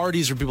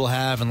parties where people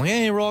have, and like,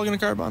 hey, we're all gonna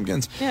carve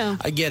pumpkins. Yeah,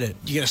 I get it.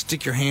 You gotta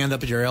stick your hand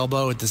up at your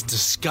elbow with this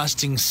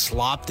disgusting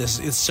slop.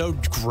 It's so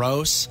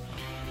gross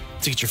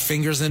to get your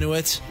fingers into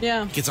it.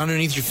 Yeah, it gets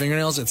underneath your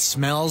fingernails. It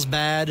smells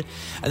bad,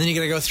 and then you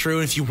gotta go through.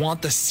 And if you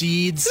want the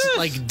seeds,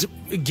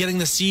 getting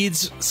the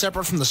seeds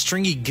separate from the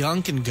stringy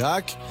gunk and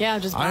guck. Yeah,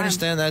 just I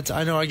understand that.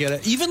 I know. I get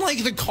it. Even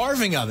like the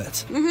carving of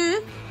it.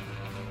 Mm-hmm.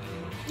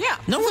 Yeah,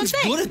 no one's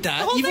good at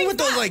that. Even with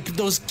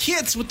those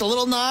kits with the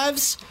little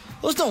knives,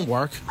 those don't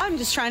work. I'm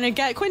just trying to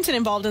get Quentin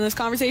involved in this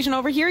conversation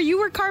over here. You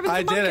were carving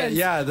some pumpkins. I did it,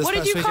 yeah. What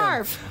did you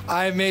carve?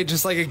 I made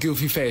just like a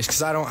goofy face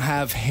because I don't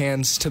have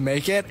hands to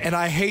make it, and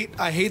I hate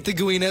the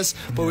gooiness.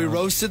 But we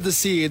roasted the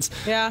seeds.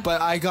 Yeah.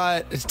 But I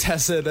got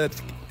Tessa to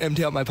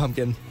empty out my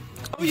pumpkin.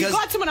 Oh, you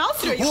got someone else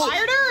to do it. You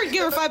hired her? You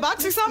give her $5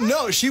 or something?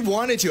 No, she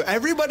wanted to.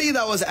 Everybody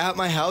that was at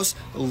my house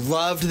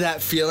loved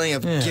that feeling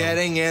of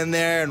getting in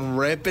there and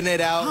ripping it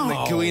out and the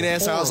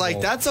gooiness. I was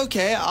like, that's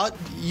okay.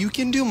 You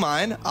can do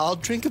mine. I'll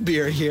drink a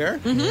beer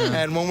here.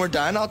 And when we're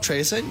done, I'll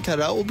trace it and cut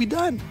it out. We'll be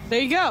done. There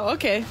you go.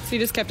 Okay. So you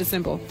just kept it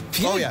simple.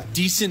 Oh, yeah.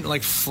 Decent,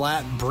 like,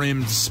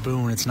 flat-brimmed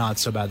spoon. It's not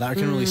so bad. That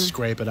can really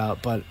scrape it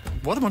out. But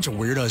what a bunch of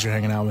weirdos you're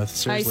hanging out with.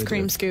 Seriously, Ice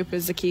cream scoop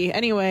is the key.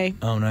 Anyway.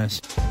 Oh,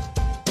 nice.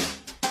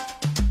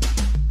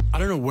 I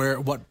don't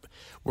know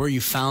where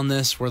you found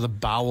this, where the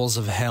bowels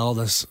of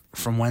hell,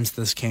 from whence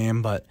this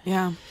came, but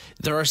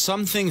there are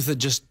some things that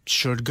just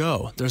should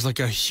go. There's like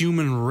a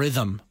human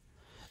rhythm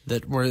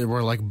that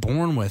we're like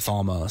born with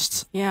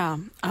almost. Yeah.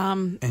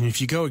 And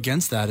if you go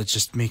against that, it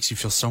just makes you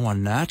feel so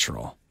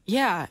unnatural.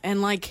 Yeah,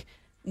 and like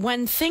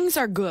when things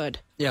are good,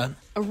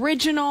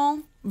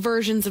 original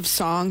versions of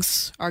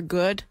songs are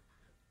good,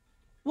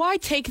 why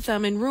take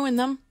them and ruin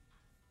them?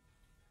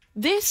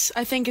 This,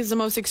 I think, is the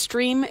most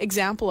extreme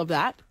example of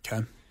that.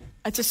 Okay.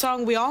 It's a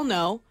song we all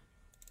know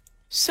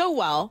so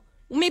well.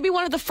 Maybe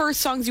one of the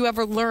first songs you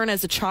ever learn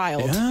as a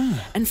child. Yeah.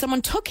 And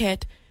someone took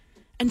it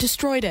and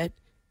destroyed it.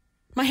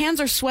 My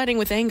hands are sweating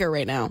with anger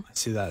right now. I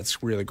see that.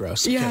 It's really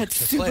gross. Yeah, okay, it's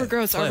super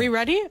gross. Are we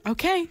ready?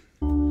 Okay.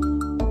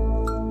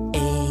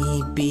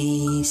 A,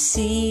 B,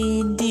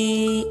 C,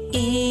 D,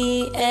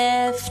 E,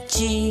 F,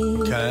 G.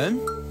 Okay.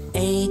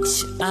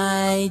 H,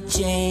 I,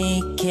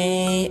 J,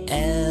 K,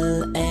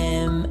 L,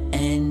 M,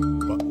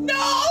 N.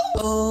 No!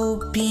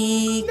 O,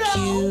 P,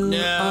 Q,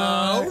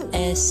 R,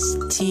 S,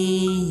 T,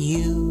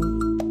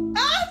 U,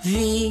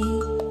 V,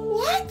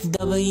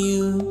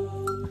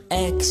 W,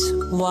 X,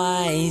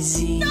 Y,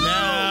 Z.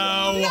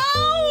 No!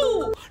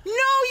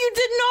 No, you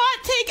did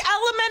not take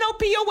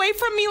L-M-N-O-P away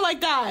from me like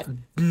that.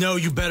 No,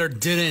 you better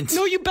didn't.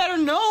 No, you better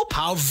nope.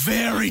 How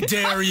very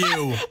dare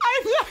you?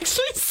 I'm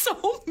actually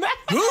so mad.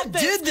 Who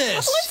did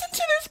this? Listen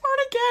to this part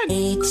again.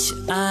 H,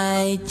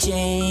 I,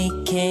 J,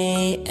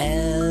 K,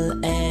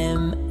 L,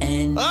 M,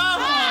 N.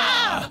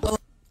 Ah! You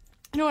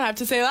don't have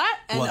to say that.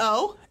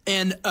 N-O.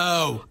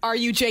 N-O. Are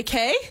you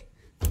J-K?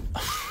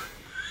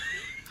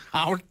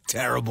 How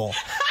terrible.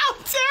 How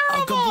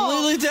How terrible.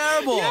 completely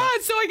terrible. Yeah,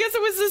 so I guess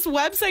it was this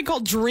website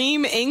called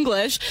Dream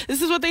English.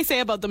 This is what they say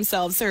about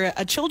themselves. They're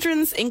a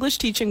children's English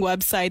teaching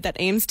website that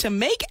aims to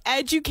make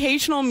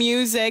educational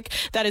music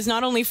that is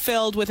not only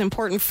filled with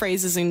important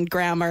phrases and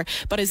grammar,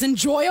 but is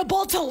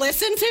enjoyable to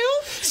listen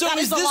to. So that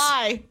is a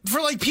lie.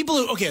 For like people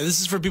who, okay, this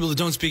is for people who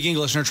don't speak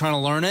English and are trying to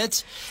learn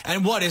it.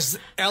 And what, is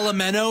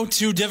Elemento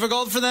too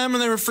difficult for them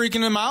and they were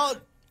freaking them out?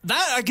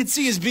 That I could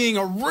see as being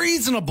a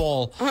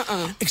reasonable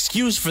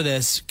excuse for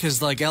this, because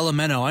like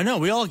Elemento, I know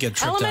we all get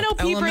tripped up.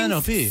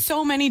 Elemento brings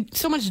so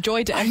much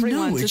joy to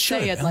everyone to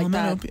say it like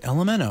that.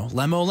 Elemento,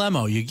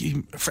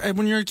 Lemo.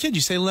 When you're a kid,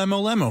 you say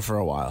Lemo for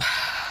a while.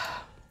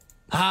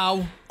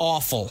 How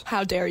awful!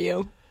 How dare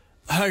you?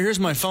 Here's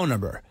my phone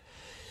number: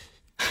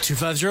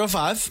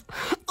 2505.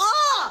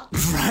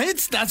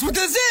 Right? That's what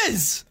this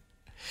is.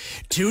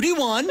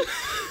 2D1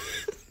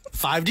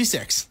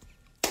 5D6.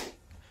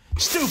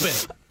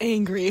 Stupid.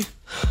 Angry.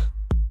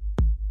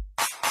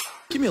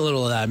 Give me a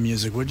little of that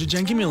music, would you,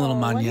 Jen? Give me a little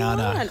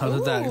manana.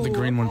 The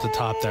green one at the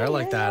top there. I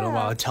like that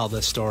while I tell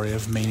this story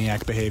of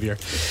maniac behavior.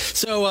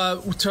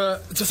 So, to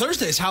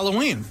Thursday's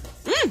Halloween.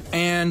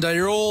 And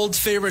your old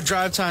favorite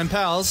drive time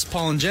pals,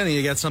 Paul and Jenny,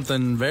 you got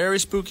something very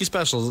spooky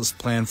special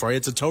planned for you.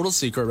 It's a total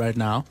secret right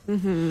now.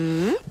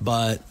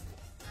 But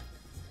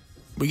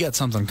we got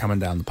something coming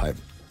down the pipe.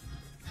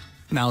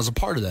 Now, as a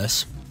part of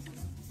this,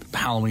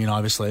 Halloween,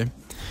 obviously,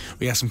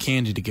 we got some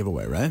candy to give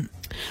away, right?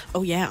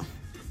 Oh, yeah.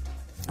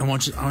 I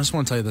just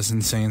want to tell you this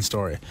insane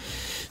story.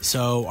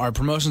 So our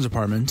promotions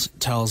department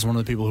tells one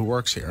of the people who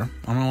works here,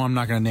 I'm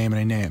not going to name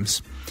any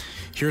names,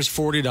 here's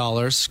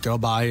 $40, go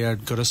buy a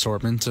good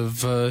assortment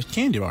of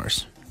candy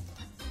bars.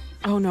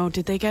 Oh, no.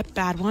 Did they get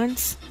bad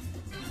ones?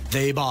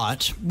 They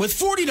bought, with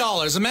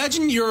 $40,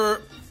 imagine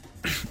you're...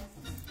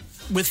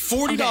 with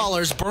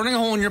 $40 burning a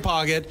hole in your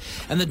pocket,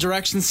 and the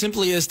direction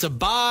simply is to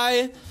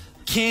buy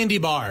candy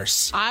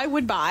bars. I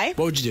would buy.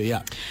 What would you do?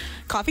 Yeah.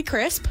 Coffee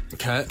Crisp.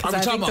 Okay. Are we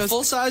talking about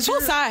full size here?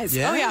 Full size.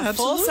 Yeah, oh, yeah.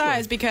 absolutely. Full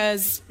size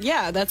because,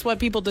 that's what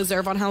people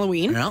deserve on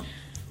Halloween. Yeah.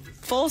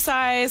 Full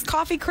size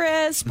Coffee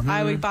Crisp. Mm-hmm.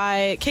 I would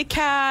buy Kit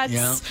Kats.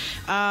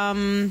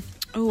 Yeah.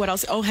 What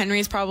else? Oh,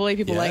 Henry's probably.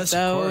 People like those.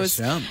 Of course,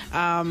 yeah.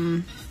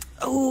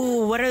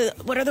 Oh, what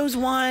are those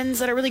ones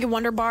that are really good?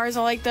 Wonder Bars.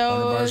 I like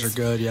those. Wonder Bars are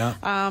good, yeah.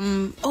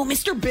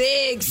 Mr.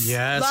 Biggs.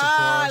 Yes, of course.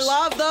 I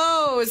love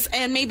those.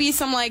 And maybe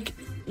some like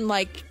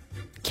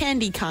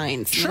candy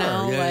kinds, Sure,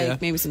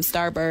 maybe some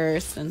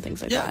Starburst and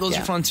things like that. Yeah, those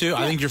are fun too. Yeah.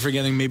 I think you're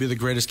forgetting maybe the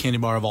greatest candy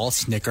bar of all,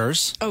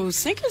 Snickers. Oh,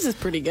 Snickers is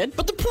pretty good.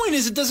 But the point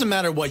is, it doesn't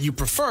matter what you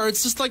prefer.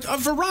 It's just like a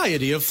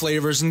variety of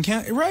flavors and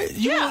candy, right?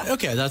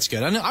 Okay, that's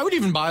good. And I would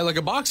even buy like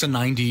a box of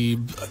 90,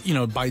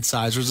 bite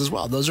sizers as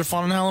well. Those are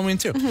fun on Halloween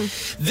too.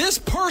 Mm-hmm. This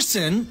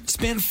person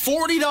spent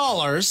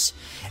 $40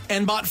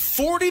 and bought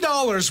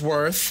 $40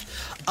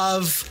 worth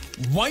of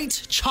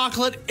white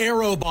chocolate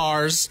Aero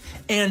bars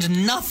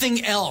and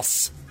nothing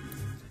else.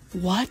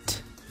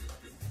 What?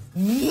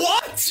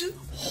 What?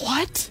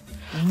 What?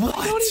 What?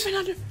 I don't even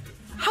understand.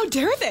 How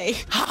dare they?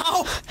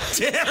 How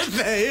dare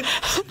they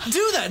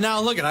do that?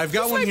 Now, look, I've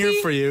got one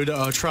here for you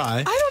to try.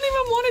 I don't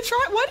even want to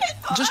try.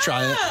 What? Just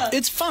try it.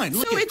 It's fine.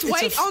 Look, so it's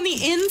white on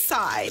the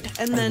inside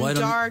and then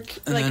dark,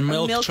 and like then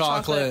milk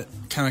chocolate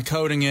kind of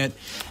coating it.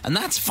 And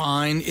that's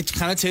fine. It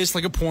kind of tastes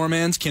like a poor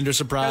man's Kinder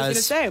Surprise. I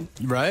was going to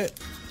say. Right?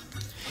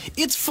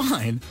 It's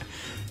fine.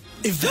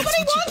 Nobody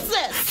wants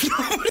this.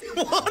 Nobody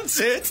wants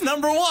it. It's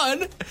number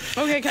one.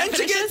 Okay, can and I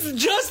to get this?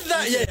 just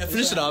that,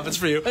 finish it off. It's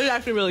for you. It's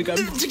actually really good.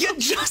 To get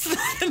just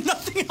that and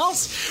nothing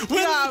else,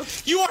 when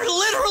you are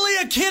literally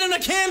a kid in a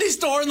candy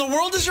store and the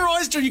world is your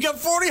oyster, you get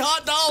 $40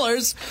 hot.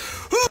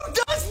 Who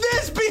does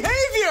this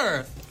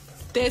behavior?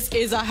 This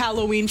is a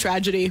Halloween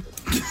tragedy.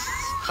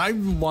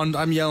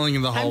 I'm yelling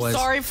in the hallways. I'm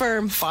sorry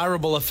for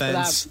fireable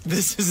offense.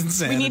 This is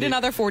insanity. We need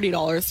another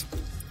 $40.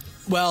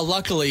 Well,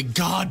 luckily,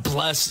 God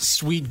bless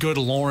sweet, good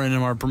Lauren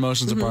in our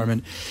promotions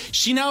department.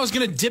 She now is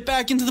going to dip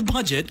back into the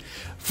budget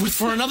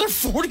for another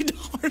 $40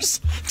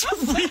 to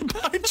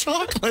rebuy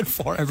chocolate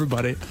for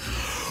everybody.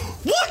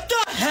 What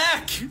the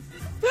heck?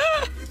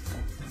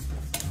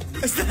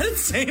 Is that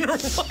insane or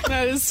what?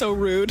 That is so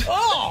rude.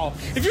 Oh,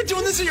 if you're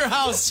doing this at your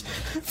house,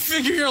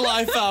 figure your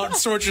life out,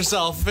 sort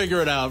yourself,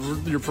 figure it out,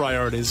 your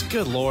priorities.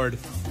 Good Lord.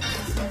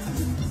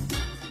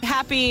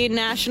 Happy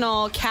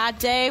National Cat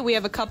Day. We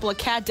have a couple of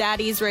cat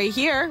daddies right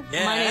here.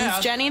 Yeah. My name's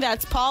Jenny.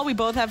 That's Paul. We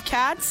both have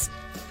cats.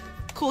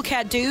 Cool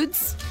cat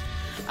dudes.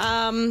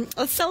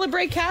 Let's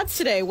celebrate cats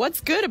today.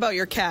 What's good about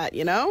your cat,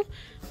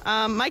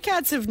 My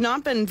cats have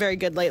not been very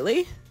good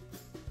lately.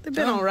 They've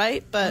been all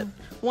right, but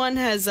one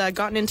has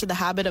gotten into the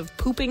habit of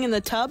pooping in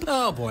the tub.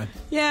 Oh, boy.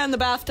 Yeah, in the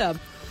bathtub.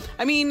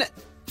 I mean,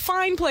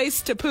 fine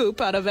place to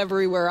poop out of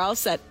everywhere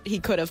else that he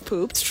could have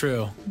pooped. It's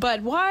true.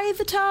 But why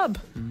the tub?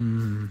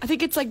 I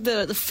think it's like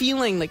the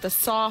feeling, like the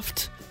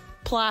soft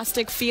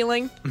plastic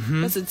feeling.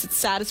 Because it's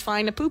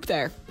satisfying to poop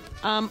there.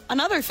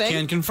 Another thing.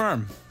 Can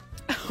confirm.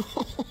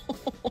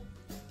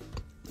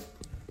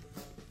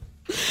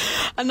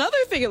 Another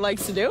thing it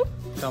likes to do.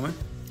 Tell me.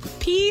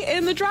 Pee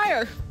in the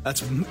dryer.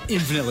 That's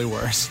infinitely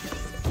worse.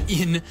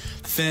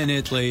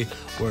 Infinitely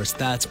worse.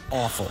 That's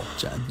awful,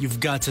 Jen. You've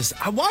got to...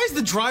 Why is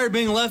the dryer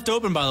being left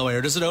open, by the way?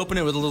 Or does it open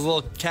it with a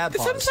little cat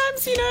paws?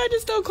 Sometimes, I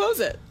just don't close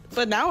it.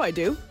 But now I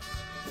do.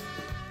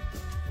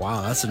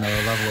 Wow, that's another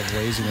level of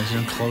laziness. You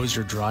don't close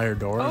your dryer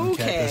door and the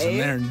cat goes in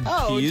there and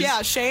pees.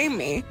 Yeah, shame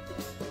me.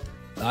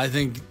 I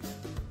think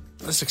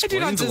this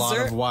explains a lot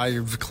of why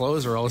your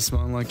clothes are always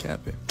smelling like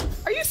cat pee.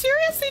 Are you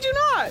serious? They do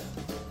not.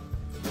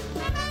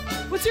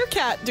 What's your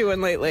cat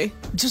doing lately?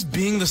 Just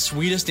being the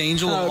sweetest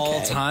angel of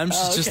all time.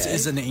 She just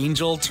is an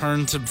angel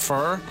turned to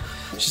fur.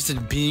 She's just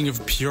a being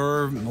of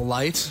pure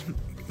light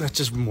that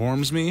just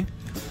warms me.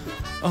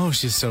 Oh,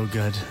 she's so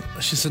good.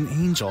 She's an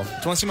angel. Do you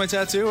want to see my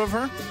tattoo of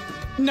her?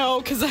 No,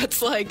 because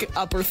that's like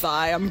upper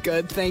thigh. I'm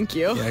good, thank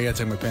you. Yeah, I gotta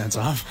take my pants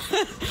off.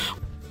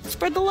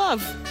 Spread the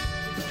love.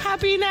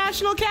 Happy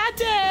National Cat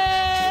Day!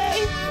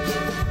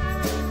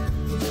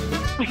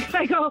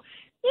 I go,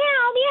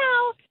 meow,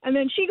 meow. And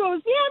then she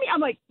goes, meow, meow.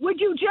 I'm like, would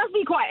you just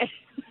be quiet?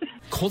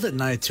 Cold at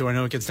night, too. I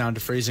know it gets down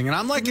to freezing. And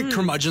I'm like a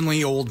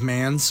curmudgeonly old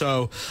man,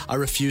 so I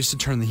refuse to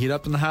turn the heat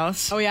up in the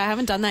house. Oh, yeah, I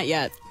haven't done that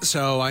yet.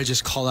 So I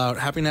just call out,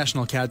 Happy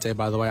National Cat Day,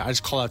 by the way. I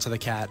just call out to the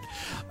cat.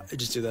 I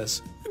just do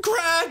this.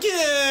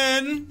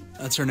 Kraken!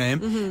 That's her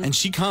name. And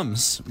she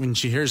comes when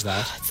she hears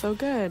that. That's so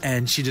good.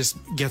 And she just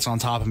gets on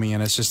top of me,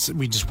 and it's just,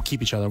 we just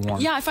keep each other warm.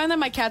 Yeah, I find that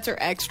my cats are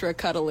extra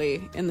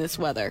cuddly in this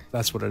weather.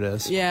 That's what it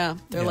is. Yeah.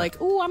 They're like,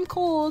 ooh, I'm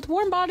cold.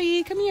 Warm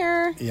body, come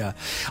here. Yeah.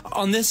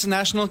 On this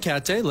National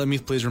Cat Day, let me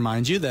please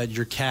remind you that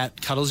your cat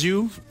cuddles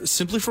you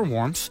simply for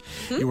warmth.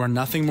 You are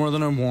nothing more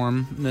than a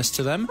warmness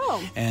to them.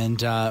 Oh.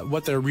 And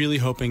what they're really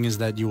hoping is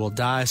that you will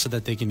die so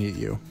that they can eat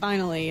you.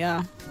 Finally,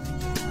 yeah.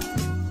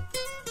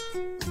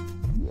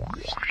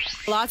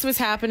 Lots was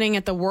happening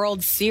at the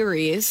World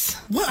Series.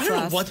 What? I don't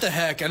know what the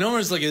heck. I know it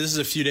was like, this is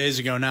a few days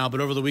ago now,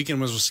 but over the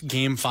weekend was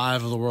Game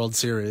 5 of the World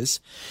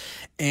Series.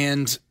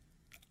 And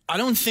I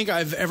don't think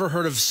I've ever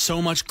heard of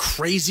so much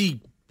crazy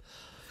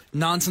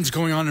nonsense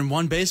going on in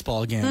one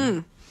baseball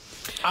game.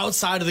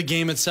 Outside of the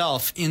game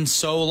itself in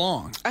so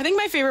long. I think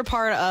my favorite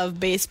part of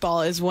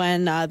baseball is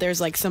when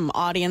there's like some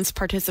audience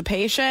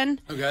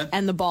participation,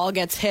 and the ball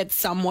gets hit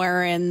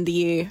somewhere in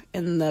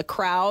the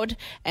crowd,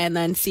 and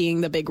then seeing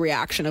the big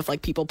reaction of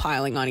like people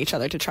piling on each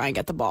other to try and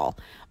get the ball.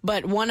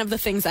 But one of the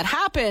things that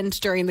happened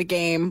during the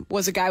game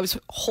was a guy was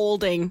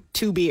holding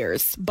 2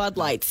 beers, Bud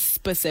Lights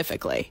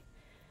specifically.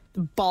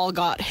 The ball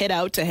got hit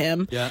out to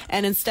him,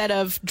 and instead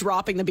of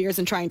dropping the beers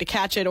and trying to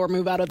catch it or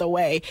move out of the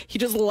way, he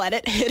just let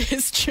it hit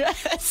his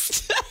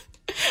chest.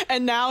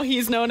 And now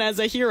he's known as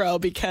a hero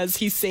because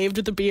he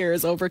saved the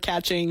beers over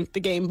catching the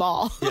game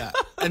ball. Yeah.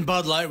 And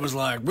Bud Light was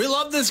like, we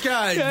love this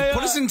guy.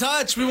 Put us in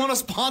touch. We want to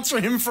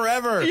sponsor him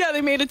forever. Yeah,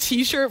 they made a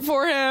t-shirt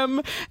for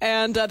him,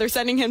 and they're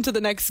sending him to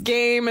the next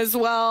game as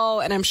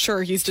well. And I'm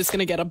sure he's just going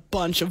to get a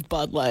bunch of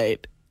Bud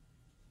Light.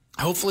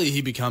 Hopefully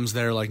he becomes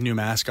their like new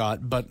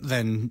mascot, but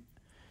then,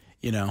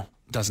 you know,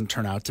 doesn't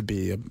turn out to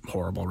be a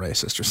horrible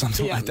racist or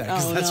something like that.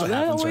 Oh, that's no, what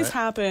that happens, always right?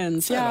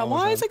 happens. That Yeah, always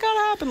why is it gotta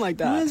happen like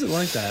that? Why is it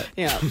like that?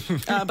 Yeah.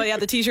 But yeah,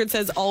 the t-shirt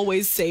says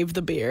always save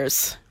the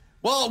beers.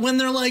 Well, when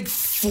they're like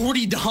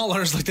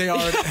 $40 like they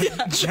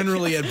are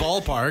generally at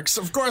ballparks,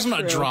 of course I'm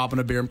not dropping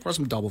a beer. Of course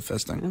I'm double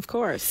fisting. Of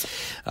course.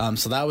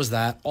 So that was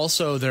that.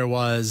 Also, there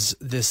was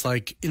this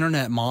like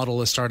internet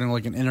model is starting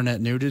like an internet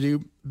nudity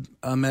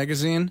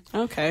magazine.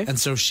 Okay. And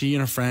so she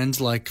and her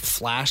friends like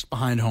flashed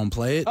behind home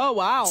plate. Oh,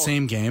 wow.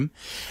 Same game.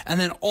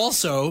 And then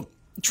also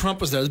Trump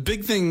was there. The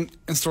big thing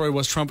and story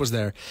was Trump was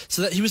there.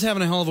 So that he was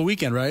having a hell of a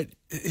weekend, right?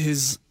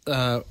 His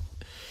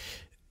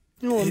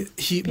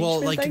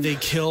they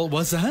kill.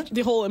 What's that?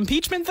 The whole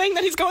impeachment thing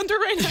that he's going through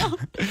right now.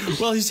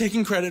 Well, he's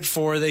taking credit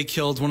for they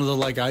killed one of the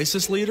like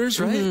ISIS leaders,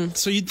 right?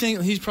 So you'd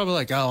think he's probably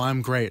like, oh,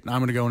 I'm great. I'm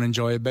going to go and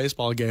enjoy a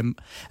baseball game.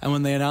 And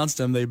when they announced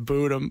him, they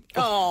booed him.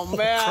 Oh, man.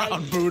 The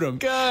crowd booed him.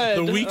 Good.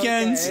 The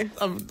weekend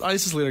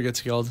ISIS leader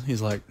gets killed.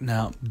 He's like,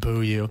 no,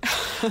 boo you.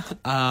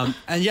 And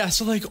yeah,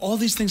 so like all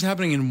these things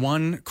happening in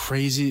one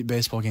crazy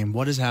baseball game.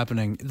 What is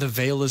happening? The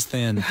veil is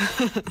thin,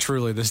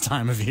 truly, this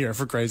time of year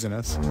for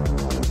craziness.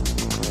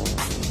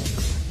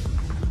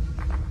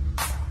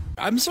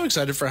 I'm so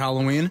excited for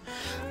Halloween.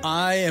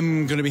 I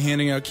am going to be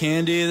handing out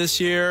candy this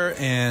year,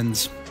 and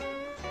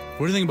what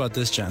do you think about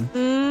this, Jen?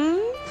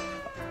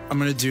 I'm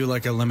going to do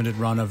like a limited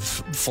run of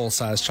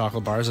full-size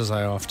chocolate bars, as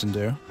I often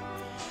do.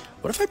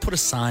 What if I put a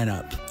sign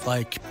up,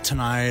 like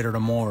tonight or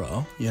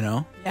tomorrow, you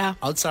know? Yeah.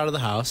 Outside of the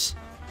house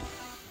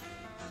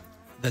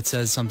that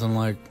says something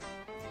like,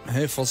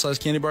 hey, full-size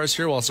candy bars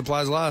here while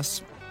supplies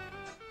last.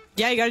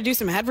 Yeah, you got to do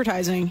some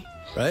advertising.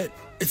 Right?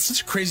 It's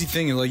such a crazy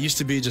thing. It like used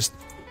to be just...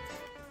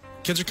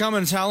 kids are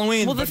coming, it's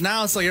Halloween, but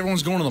now it's like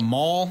everyone's going to the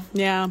mall.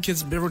 Yeah.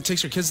 Everyone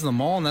takes their kids to the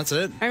mall, and that's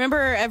it. I remember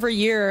every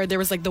year there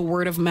was like the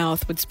word of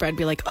mouth would spread,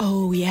 be like,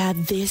 oh yeah,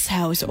 this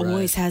house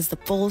always has the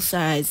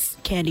full-size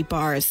candy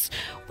bars.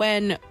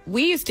 When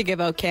we used to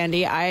give out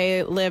candy,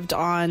 I lived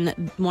on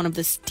one of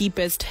the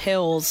steepest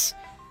hills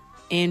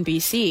in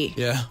BC.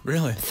 Yeah,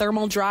 really?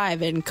 Thermal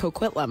Drive in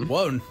Coquitlam.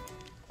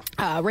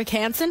 Whoa. Rick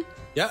Hansen.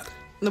 Yeah.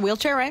 The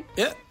wheelchair, right?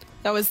 Yeah.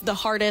 That was the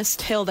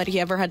hardest hill that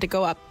he ever had to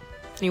go up.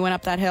 He went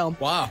up that hill.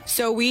 Wow.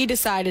 So we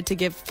decided to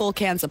give full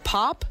cans of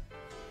pop.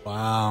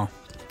 Wow.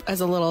 As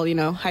a little, you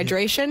know,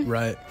 hydration.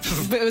 Right.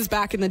 It was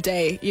back in the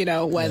day, you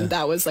know, when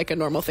that was like a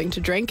normal thing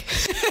to drink.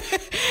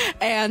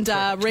 And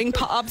ring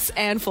pops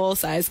and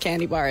full-size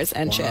candy bars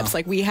and chips.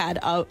 Like we had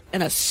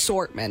an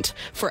assortment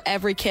for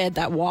every kid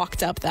that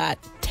walked up that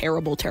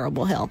terrible,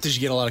 terrible hill. Did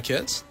you get a lot of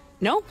kids?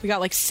 No, we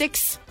got like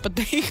 6, but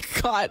they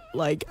got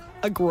like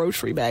a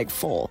grocery bag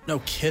full. No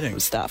kidding.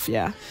 Of stuff,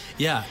 yeah.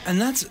 Yeah,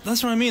 and that's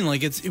what I mean.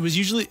 Like it was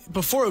usually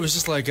before it was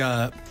just like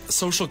a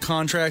social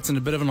contract and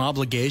a bit of an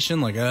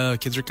obligation. Like,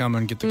 kids are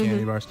coming, get the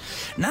candy bars.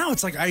 Now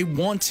it's like I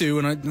want to,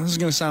 and this is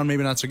going to sound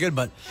maybe not so good,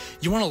 but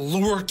you want to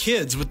lure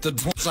kids with the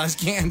full-size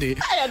candy.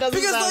 Yeah, it doesn't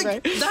because sound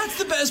like right. that's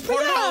the best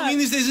part of Halloween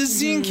these days is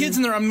seeing kids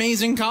in their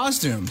amazing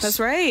costumes. That's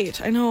right.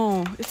 I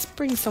know. It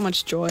brings so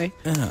much joy.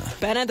 Yeah.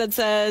 Bennett that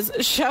says,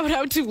 shout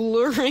out to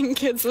luring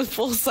kids with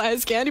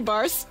full-size candy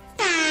bars.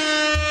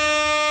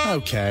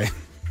 Okay.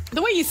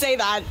 The way you say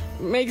that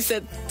makes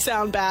it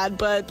sound bad,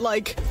 but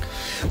like...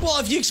 Well,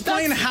 if you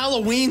explain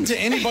Halloween to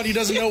anybody who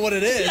doesn't know what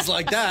it is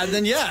like that,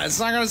 then yeah, it's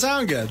not going to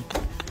sound good.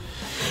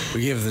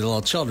 We give the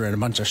little children a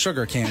bunch of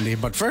sugar candy,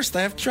 but first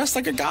they have to dress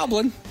like a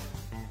goblin.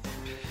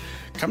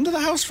 Come to the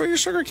house for your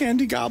sugar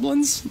candy,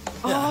 goblins.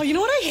 Oh, you know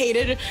what I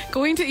hated?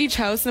 Going to each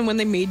house, and when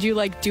they made you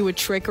like do a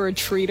trick or a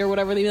treat or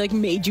whatever, they like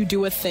made you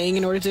do a thing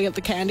in order to get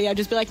the candy. I'd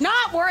just be like,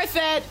 not worth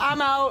it.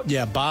 I'm out.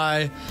 Yeah,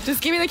 bye.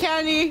 Just give me the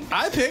candy.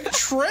 I picked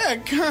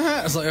trick.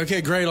 I was like, okay,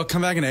 great. I'll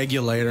come back and egg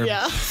you later.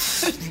 Yeah.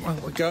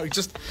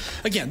 Just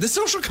again, the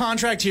social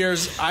contract here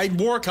is I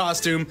wore a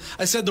costume.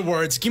 I said the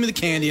words. Give me the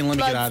candy and let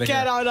me get out of here.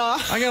 Let's get on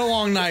off. I got a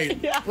long night.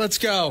 Yeah. Let's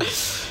go.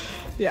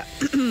 Yeah.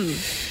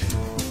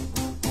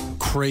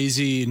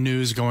 Crazy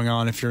news going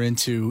on if you're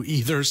into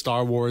either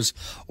Star Wars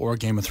or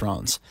Game of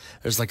Thrones.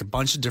 There's like a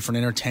bunch of different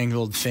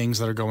intertangled things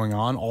that are going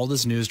on. All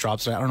this news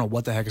drops. I don't know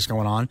what the heck is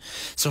going on.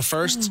 So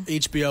first,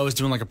 HBO is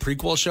doing like a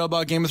prequel show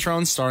about Game of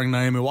Thrones starring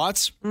Naomi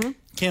Watts.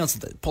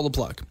 Canceled it. Pull the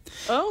plug.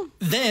 Oh.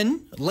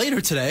 Then later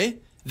today,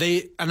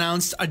 they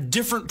announced a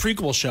different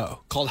prequel show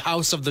called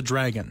House of the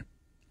Dragon.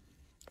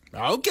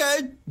 Okay.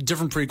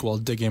 Different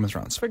prequel to Game of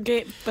Thrones.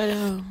 Okay.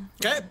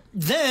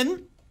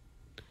 Then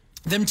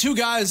them two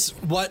guys,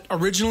 what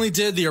originally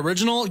did the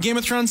original Game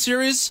of Thrones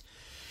series,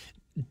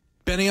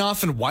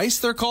 Benioff and Weiss,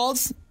 they're called,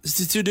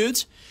 the two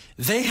dudes,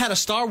 they had a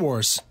Star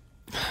Wars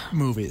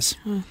movies.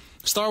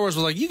 Star Wars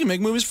was like, you can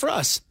make movies for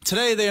us.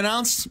 Today they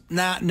announced,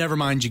 nah, never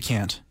mind, you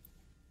can't.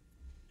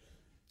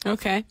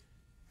 Okay.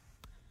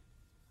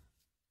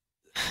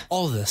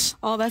 All this.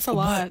 Oh, that's a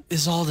lot. What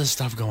is all this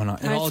stuff going on?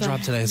 It all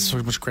dropped today. It's so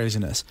much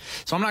craziness.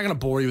 So I'm not going to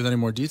bore you with any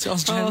more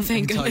details, Jen. Oh,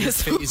 thank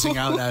goodness. You're phasing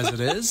out as it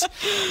is.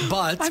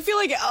 But I feel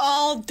like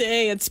all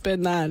day it's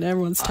been that. And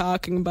everyone's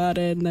talking about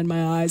it, and then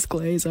my eyes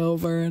glaze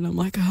over, and I'm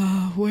like,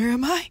 oh, where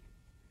am I?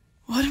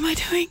 What am I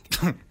doing?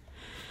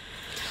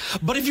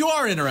 But if you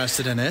are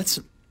interested in it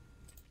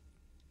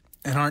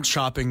and aren't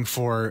shopping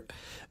for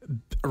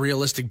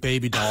realistic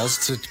baby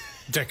dolls to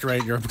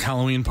decorate your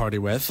Halloween party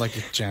with, like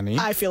Jenny.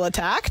 I feel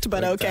attacked,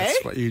 but okay.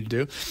 That's what you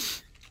do.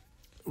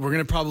 We're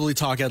going to probably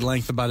talk at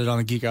length about it on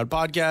the Geek Out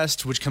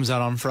podcast, which comes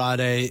out on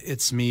Friday.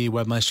 It's me,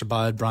 Webmeister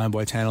Bud, Brian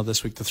Boitano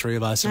this week, the three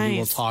of us, and we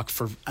will talk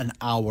for an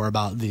hour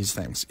about these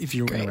things, if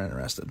you're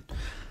interested.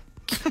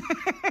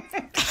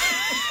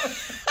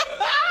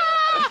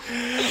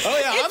 Oh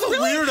yeah, I'm a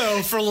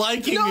weirdo for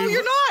liking you. No,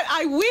 you're not.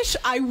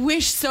 I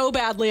wish so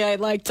badly I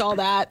liked all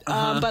that,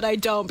 but I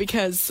don't,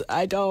 because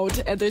I don't.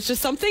 And there's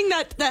just something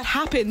that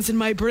happens in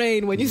my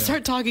brain when you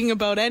start talking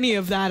about any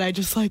of that. I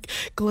just like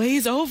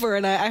glaze over,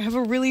 and I have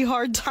a really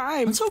hard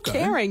time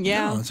caring.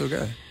 Yeah, no, it's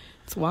okay.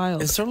 It's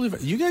wild. It's totally.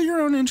 You got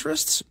your own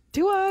interests.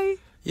 Do I?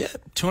 Yeah,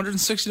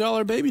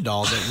 $260 baby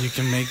doll that you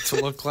can make to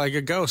look like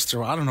a ghost,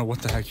 or I don't know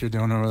what the heck you're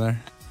doing over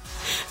there.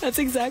 That's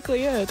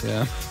exactly it.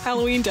 Yeah.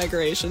 Halloween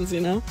decorations,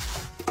 you know?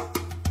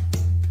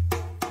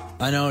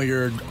 I know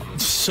you're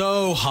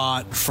so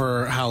hot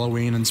for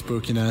Halloween and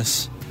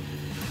spookiness,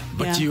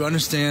 but do you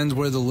understand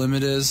where the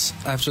limit is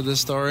after this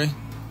story?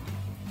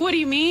 What do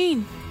you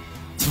mean?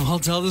 Well,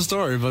 tell the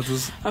story about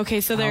this.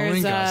 Okay, so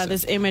there's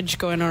this image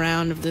going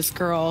around of this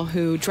girl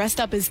who dressed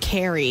up as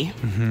Carrie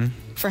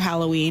for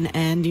Halloween,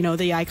 and you know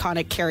the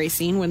iconic Carrie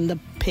scene when the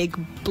pig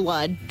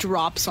blood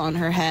drops on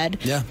her head.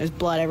 Yeah. There's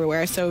blood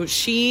everywhere. So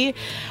she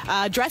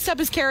dressed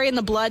up as Carrie in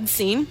the blood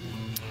scene,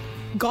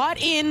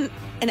 got in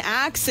an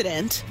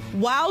accident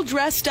while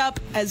dressed up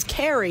as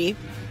Carrie,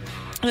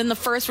 and then the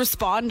first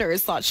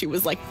responders thought she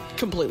was like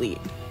completely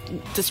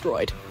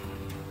destroyed.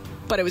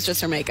 But it was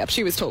just her makeup.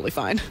 She was totally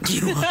fine.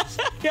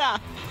 Yeah.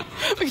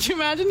 But could you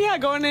imagine,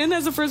 going in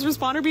as a first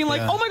responder being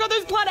like, oh my God,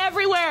 there's blood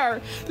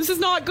everywhere. This is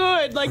not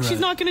good. Like, she's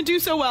not going to do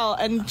so well.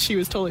 And she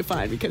was totally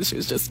fine because she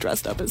was just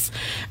dressed up as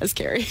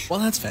Carrie. Well,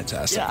 that's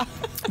fantastic. Yeah.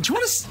 Do you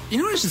want to, you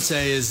know what I should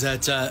say is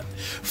that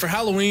for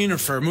Halloween or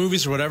for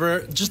movies or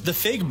whatever, just the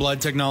fake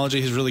blood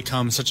technology has really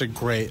come such a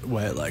great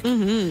way. Like,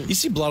 you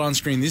see blood on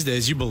screen these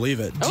days, you believe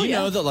it. Do you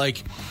know that,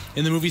 like,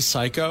 in the movie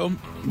Psycho,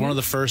 one of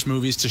the first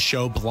movies to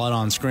show blood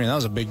on screen, that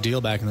was a big deal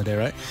back in the day,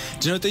 right?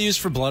 Do you know what they used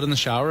for blood in the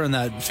shower in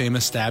that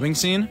famous stabbing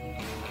scene?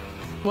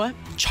 What?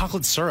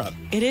 Chocolate syrup.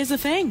 It is a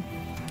thing.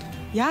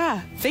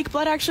 Yeah. Fake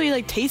blood actually,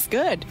 like, tastes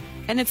good.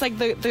 And it's, like,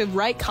 the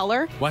right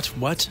color. What?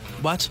 Because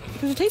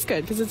it tastes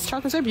good. Because it's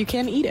chocolate syrup. You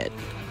can eat it.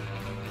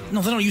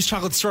 No, they don't use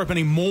chocolate syrup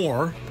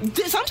anymore.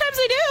 Sometimes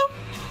they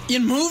do.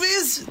 In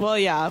movies? Well,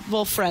 yeah.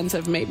 Well, Friends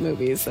have made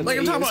movies. And like,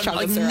 I'm talking about,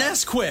 like, syrup.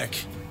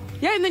 Nesquik.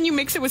 Yeah, and then you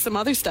mix it with some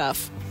other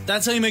stuff.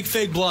 That's how you make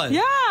fake blood.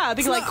 Yeah, I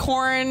think like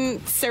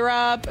corn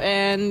syrup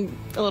and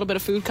a little bit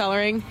of food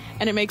coloring,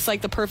 and it makes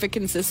like the perfect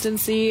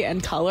consistency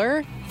and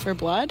color for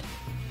blood.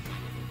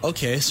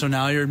 Okay, so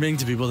now you're admitting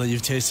to people that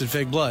you've tasted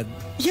fake blood.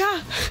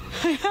 Yeah,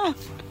 I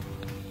have.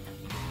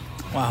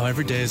 Wow,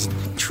 every day is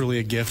truly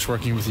a gift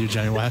working with you,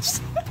 Jenny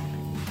West.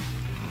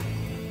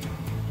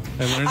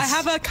 I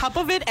have a cup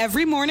of it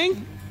every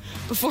morning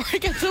before I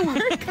get to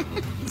work.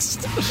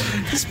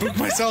 Spook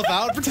myself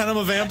out, pretend I'm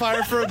a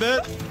vampire for a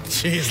bit.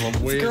 Jeez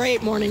Louise.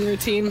 Great morning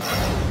routine.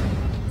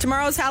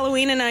 Tomorrow's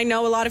Halloween, and I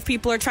know a lot of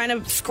people are trying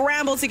to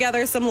scramble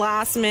together some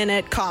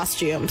last-minute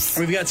costumes.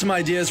 We've got some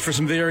ideas for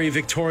some very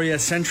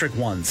Victoria-centric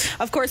ones.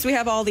 Of course, we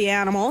have all the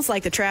animals,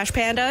 like the trash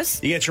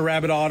pandas. You get your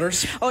rabbit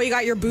otters. Oh, you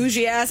got your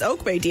bougie-ass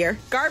Oak Bay deer.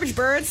 Garbage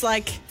birds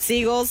like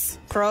seagulls,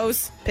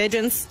 crows,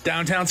 pigeons.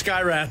 Downtown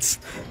sky rats.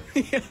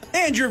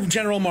 And your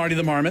General Marty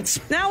the Marmots.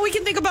 Now we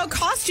can think about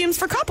costumes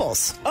for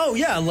couples. Oh,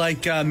 yeah,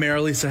 like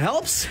Mary Lisa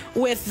Helps.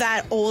 With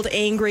that old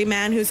angry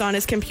man who's on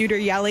his computer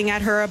yelling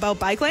at her about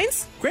bike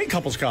lanes. Great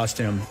couples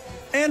costume.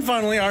 And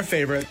finally, our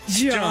favorite,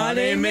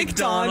 Johnny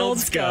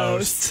McDonald's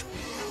ghost.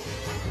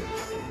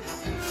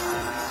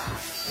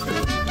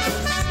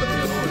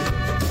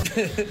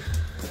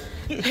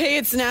 Hey,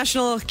 it's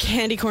National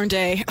Candy Corn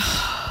Day.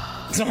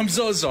 I'm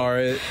so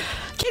sorry.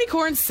 Candy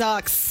corn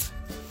sucks.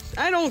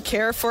 I don't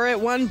care for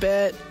it one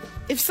bit.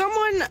 If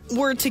someone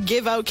were to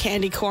give out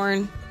candy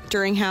corn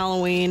during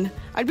Halloween,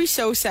 I'd be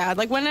so sad.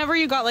 Like, whenever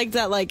you got, like,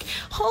 that, like,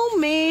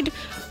 homemade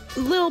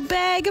little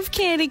bag of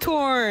candy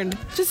corn,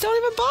 just don't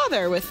even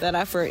bother with that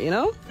effort, you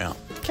know? Yeah.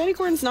 Candy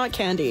corn's not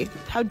candy.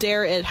 How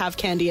dare it have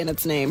candy in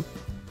its name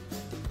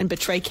and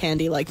betray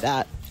candy like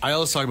that? I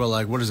always talk about,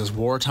 like, what is this,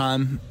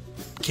 wartime?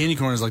 Candy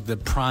corn is, like, the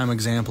prime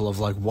example of,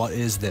 like, what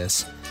is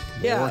this?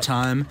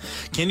 Wartime.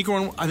 Candy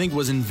corn, I think,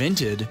 was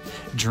invented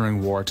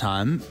during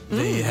wartime.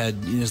 They had,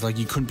 it's like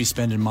you couldn't be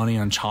spending money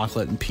on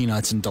chocolate and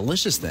peanuts and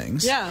delicious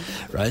things. Yeah.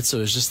 Right? So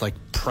it was just like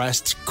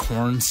pressed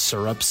corn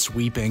syrup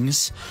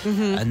sweepings.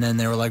 And then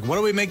they were like, what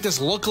do we make this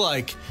look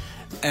like?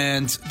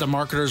 And the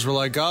marketers were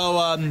like,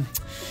 oh,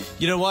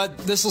 you know what?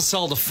 This will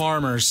sell to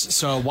farmers.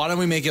 So why don't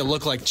we make it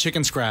look like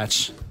chicken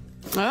scratch?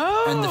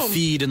 Oh. And the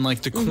feed and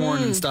like the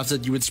corn and stuff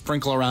that you would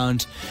sprinkle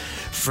around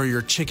for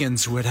your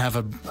chickens would have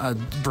a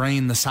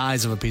brain the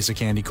size of a piece of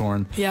candy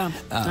corn. Yeah.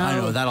 I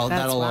know that'll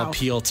wow.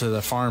 appeal to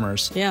the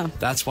farmers. Yeah.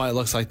 That's why it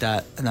looks like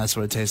that, and that's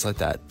what it tastes like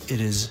that.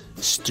 It is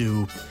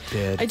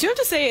stupid. I do have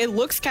to say, it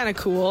looks kind of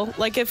cool.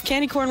 Like, if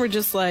candy corn were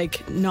just,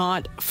 like,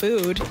 not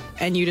food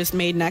and you just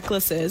made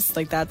necklaces,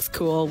 like, that's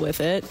cool with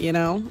it, you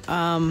know?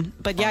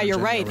 But yeah, you're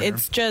right.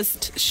 It's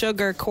just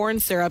sugar, corn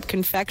syrup,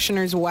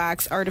 confectioner's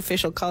wax,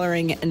 artificial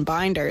coloring, and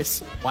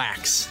binders.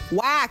 Wax.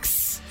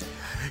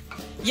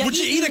 Yeah, would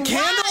you eat a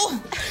candle?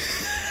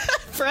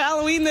 For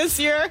Halloween this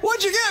year.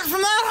 What'd you get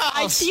from that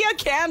house? IKEA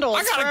candles.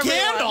 I got a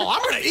candle.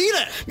 I'm going to eat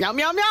it. Yum,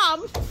 yum,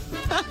 yum.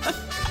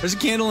 There's a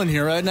candle in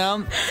here right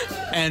now,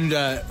 and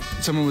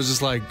someone was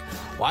just like,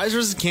 why is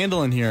there a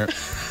candle in here?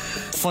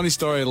 Funny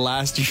story,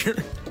 last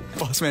year,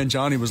 boss man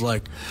Johnny was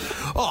like,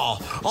 oh,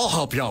 I'll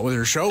help you out with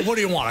your show. What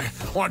do you want?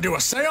 Want to do a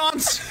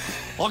seance?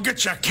 I'll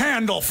get you a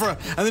candle for...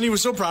 And then he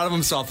was so proud of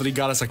himself that he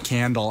got us a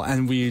candle,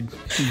 and we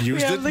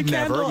used it. Never.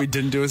 Candle. We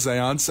didn't do a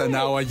seance, and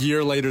now a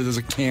year later, there's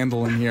a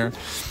candle in here.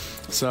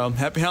 So,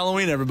 happy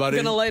Halloween, everybody.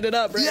 Gonna light it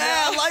up right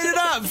now. Yeah, light it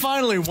up.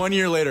 Finally, 1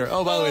 year later.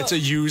 Oh, by the way, it's a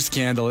used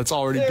candle. It's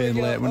already been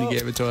lit when he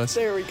gave it to us.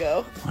 There we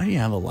go. Why do you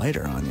have a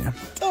lighter on you?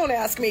 Don't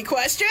ask me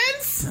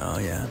questions. Oh,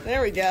 yeah.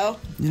 There we go.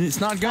 It's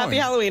not going. Happy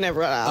Halloween,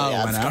 everyone.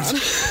 Oh, went out.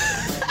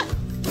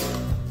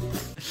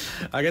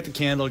 I got the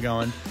candle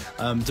going.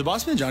 To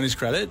Bossman Johnny's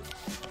credit,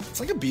 it's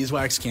like a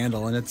beeswax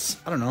candle, and it's,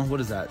 I don't know, what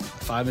is that,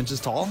 5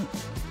 inches tall?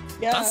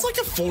 Yeah. That's like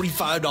a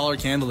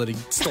 $45 candle that he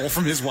stole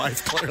from his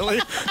wife,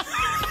 clearly.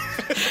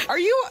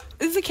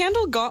 Is the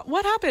candle gone?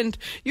 What happened?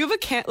 You have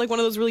like one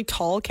of those really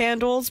tall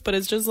candles, but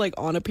it's just like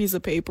on a piece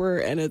of paper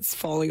and it's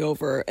falling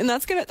over. And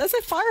that's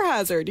a fire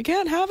hazard. You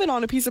can't have it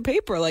on a piece of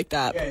paper like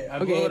that. Okay,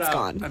 it's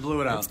gone. I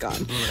blew it out. It's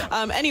gone.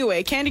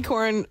 Anyway, candy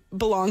corn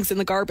belongs in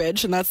the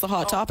garbage, and that's the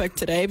hot topic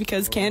today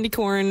because candy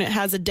corn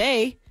has a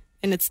day,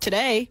 and it's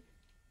today.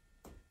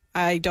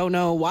 I don't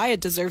know why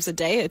it deserves a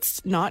day.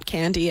 It's not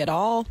candy at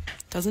all.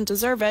 Doesn't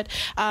deserve it.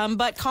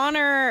 But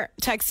Connor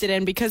texted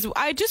in because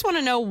I just want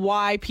to know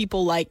why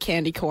people like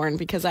candy corn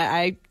because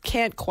I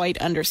can't quite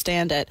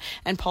understand it.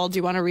 And Paul, do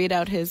you want to read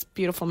out his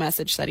beautiful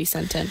message that he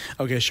sent in?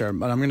 Okay, sure.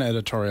 But I'm going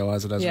to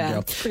editorialize it as we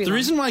go. The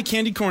reason why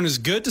candy corn is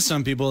good to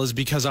some people is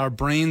because our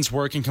brains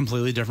work in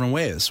completely different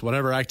ways.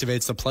 Whatever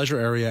activates the pleasure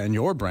area in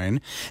your brain,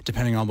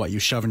 depending on what you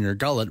shove in your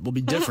gullet, will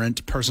be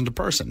different person to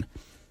person.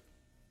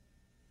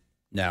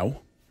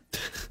 Now,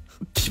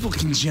 people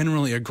can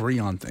generally agree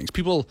on things.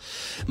 People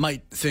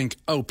might think,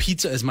 oh,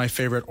 pizza is my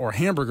favorite or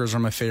hamburgers are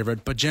my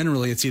favorite, but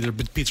generally it's either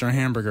pizza or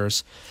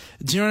hamburgers.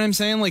 Do you know what I'm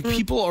saying? Like,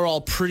 people are all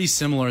pretty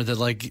similar that,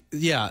 like,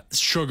 yeah,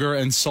 sugar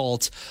and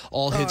salt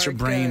all hits your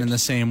brain in the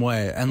same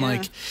way. And,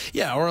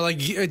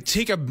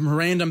 take a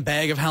random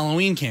bag of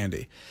Halloween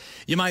candy.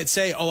 You might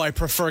say, oh, I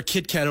prefer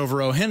Kit Kat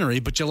over O. Henry,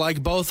 but you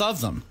like both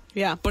of them.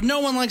 Yeah. But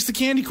no one likes the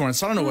candy corn,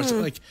 so I don't know what's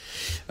like.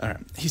 All right.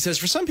 He says,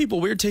 for some people,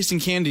 weird tasting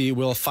candy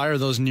will fire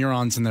those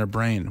neurons in their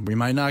brain. We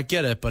might not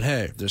get it, but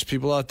hey, there's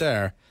people out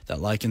there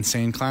that like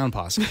Insane Clown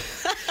Posse.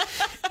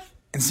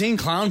 Insane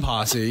Clown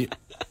Posse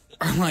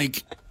are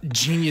like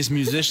genius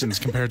musicians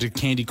compared to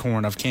candy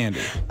corn of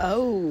candy.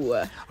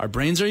 Oh. Our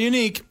brains are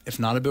unique, if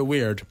not a bit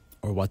weird,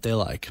 or what they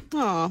like.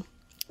 Oh,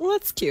 well,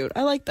 that's cute.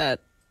 I like that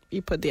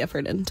you put the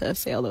effort in to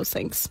say all those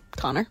things,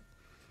 Connor.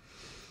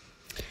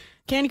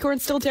 Candy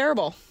corn's still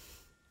terrible.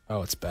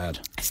 Oh, it's bad.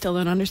 I still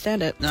don't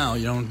understand it. No,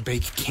 you don't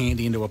bake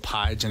candy into a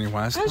pie, Jenny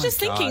West. I was just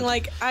thinking,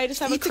 I just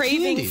have Eat a the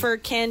craving candy. for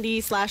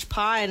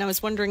candy/pie, and I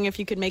was wondering if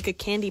you could make a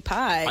candy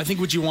pie. I think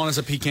what you want is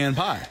a pecan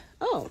pie.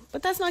 Oh,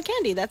 but that's not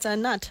candy. That's a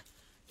nut.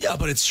 Yeah,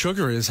 but it's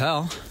sugary as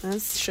hell.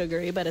 That's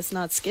sugary, but it's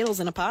not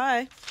Skittles in a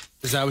pie.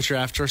 Is that what you're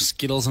after?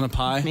 Skittles in a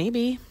pie?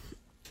 Maybe.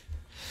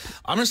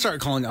 I'm going to start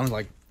calling, I'm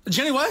like,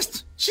 Jenny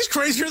West, she's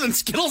crazier than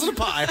Skittles in a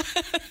pie.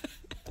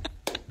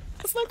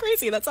 That's not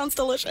crazy. That sounds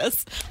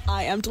delicious.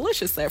 I am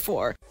delicious,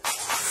 therefore.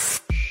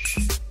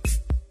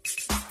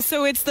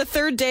 So it's the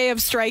third day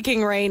of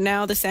striking right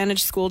now. The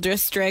Saanich School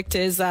District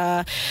is,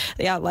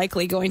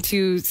 likely going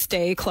to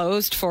stay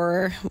closed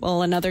for,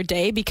 another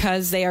day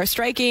because they are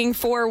striking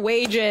for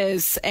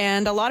wages.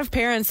 And a lot of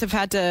parents have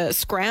had to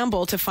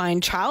scramble to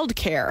find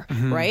childcare,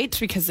 right?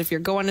 Because if you're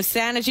going to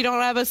Saanich, you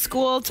don't have a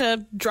school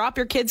to drop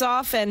your kids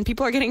off, and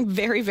people are getting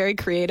very, very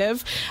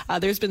creative.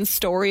 There's been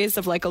stories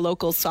of like a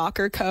local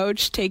soccer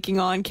coach taking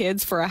on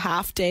kids for a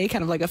half day,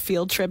 kind of like a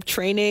field trip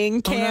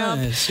training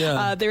camp. Nice,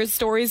 yeah. There's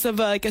stories of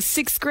like a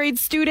sixth grade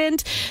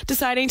student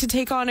deciding to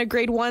take on a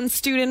grade 1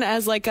 student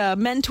as like a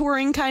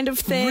mentoring kind of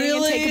thing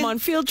and take them on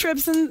field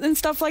trips and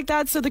stuff like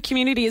that. So the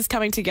community is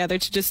coming together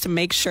to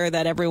make sure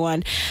that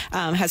everyone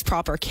has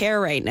proper care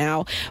right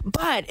now.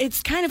 But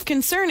it's kind of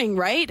concerning,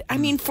 right? I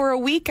mean, for a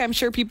week, I'm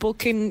sure people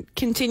can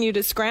continue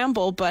to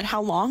scramble, but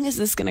how long is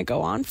this going to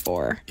go on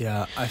for?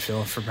 Yeah, I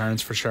feel it for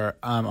parents for sure.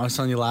 I was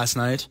telling you last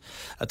night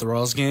at the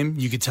Royals game,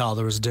 you could tell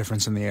there was a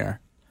difference in the air.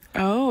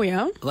 Oh,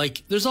 yeah?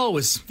 Like, there's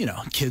always,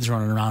 kids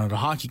running around at a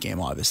hockey game,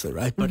 obviously,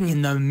 right? But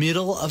in the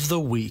middle of the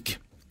week,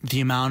 the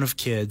amount of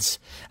kids,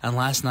 and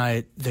last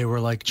night, they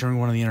were like, during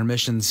one of the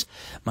intermissions,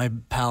 my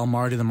pal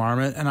Marty the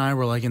Marmot and I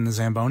were like in the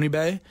Zamboni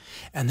Bay,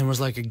 and there was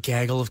like a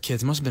gaggle of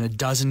kids, it must have been a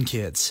dozen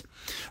kids,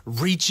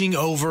 reaching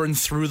over and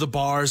through the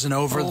bars and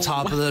over the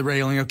top of the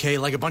railing, okay,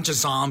 like a bunch of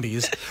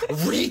zombies,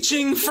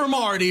 reaching for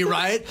Marty,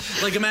 right?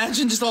 Like,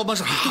 imagine just a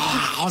bunch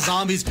of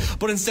zombies,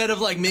 but instead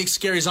of like make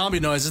scary zombie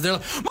noises, they're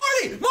like,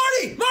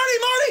 Marty,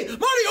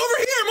 over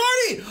here,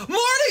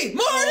 Marty.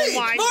 Oh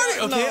my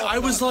God, Okay, no. I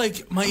was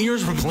like, my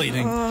ears were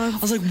bleeding. I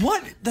was like,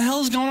 what the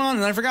hell is going on?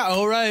 And I forgot,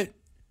 oh, right,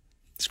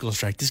 school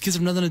strike. These kids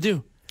have nothing to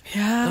do.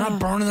 Yeah. They're not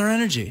burning their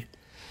energy.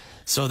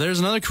 So there's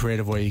another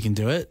creative way you can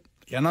do it.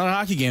 Got another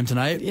hockey game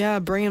tonight. Yeah,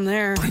 bring them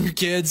there. Bring your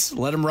kids,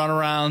 let them run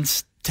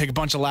around, take a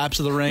bunch of laps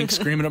of the rink,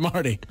 screaming at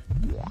Marty.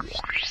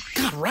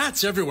 God,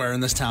 rats everywhere in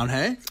this town,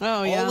 hey?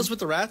 Oh, yeah. All this with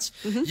the rats.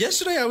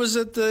 Yesterday I was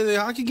at the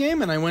hockey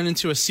game, and I went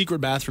into a secret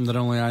bathroom that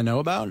only I know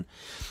about.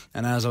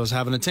 And as I was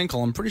having a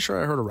tinkle, I'm pretty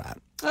sure I heard a rat.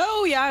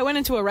 Oh, yeah, I went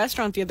into a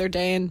restaurant the other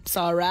day and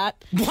saw a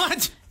rat.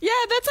 What? Yeah,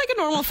 that's like a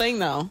normal thing,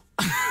 though.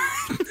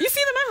 You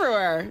see them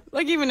everywhere.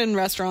 Like, even in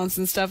restaurants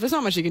and stuff. There's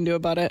not much you can do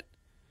about it.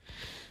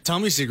 Tell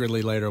me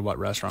secretly later what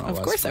restaurant it was.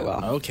 Of course I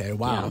will. Okay,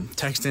 wow. Yeah.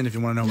 Text in if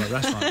you want to know what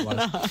restaurant it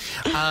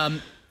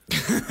was.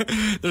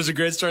 There's a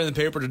great story in the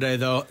paper today,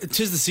 though.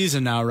 'Tis the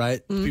season now,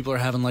 right? People are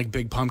having like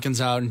big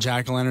pumpkins out and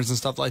jack-o'-lanterns and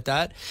stuff like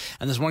that.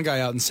 And there's one guy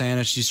out in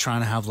Saanich, he's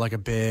trying to have like a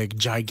big,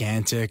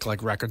 gigantic,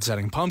 like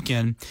record-setting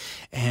pumpkin.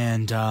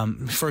 And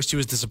first he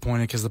was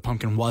disappointed because the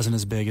pumpkin wasn't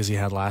as big as he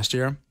had last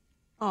year.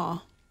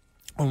 Aw.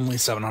 Only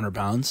 700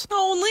 pounds.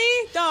 Only?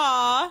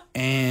 Aw.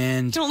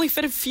 And You can only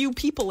fit a few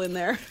people in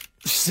there.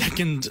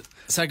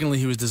 secondly,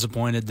 he was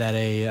disappointed that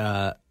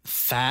a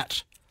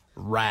fat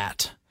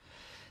rat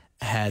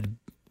had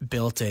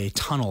built a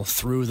tunnel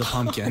through the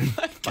pumpkin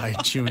by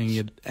chewing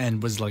it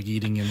and was like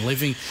eating and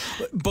living,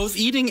 both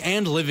eating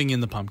and living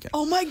in the pumpkin.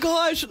 Oh my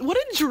gosh, what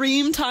a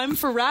dream time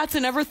for rats. I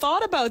never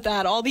thought about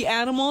that. All the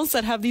animals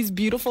that have these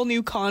beautiful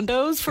new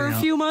condos for a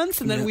few months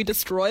and then we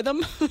destroy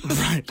them.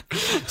 Right.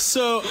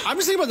 So I'm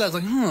just thinking about that. It's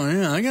like, oh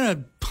yeah, I got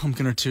a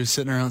pumpkin or two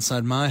sitting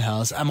outside my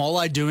house. All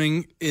I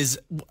doing is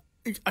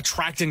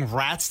attracting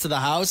rats to the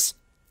house.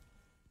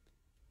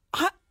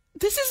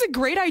 This is a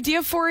great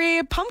idea for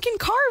a pumpkin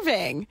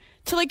carving.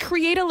 To like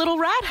create a little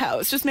rat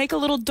house. Just make a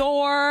little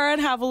door and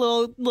have a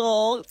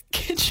little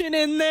kitchen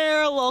in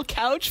there, a little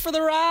couch for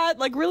the rat.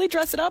 Like really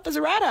dress it up as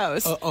a rat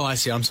house. Oh, I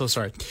see. I'm so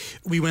sorry.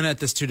 We went at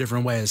this two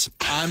different ways.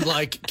 I'm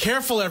like,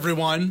 careful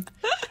everyone,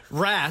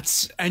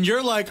 rats. And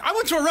you're like, I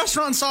went to a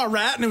restaurant and saw a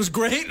rat and it was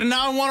great. And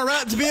now I want a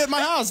rat to be at my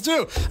house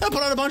too. I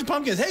put out a bunch of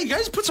pumpkins. Hey, you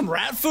guys put some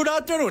rat food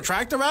out there to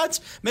attract the rats?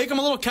 Make them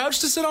a little couch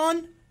to sit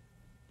on?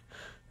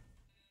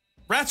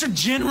 Rats are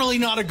generally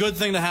not a good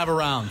thing to have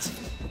around.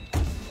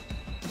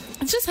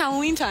 It's just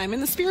Halloween time, in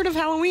the spirit of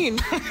Halloween.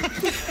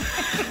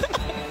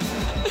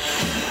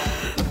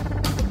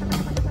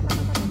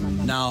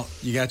 Now,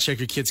 you got to check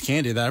your kids'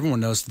 candy. That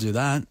everyone knows to do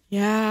that.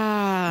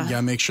 Yeah. You got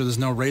to make sure there's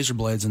no razor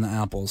blades in the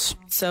apples.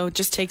 So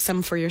just take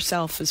some for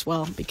yourself as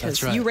well, because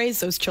That's right. you raise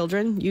those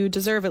children. You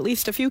deserve at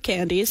least a few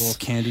candies. A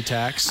little candy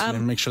tax.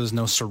 And make sure there's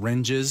no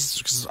syringes.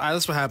 Because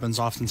that's what happens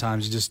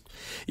oftentimes.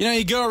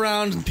 You go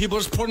around and people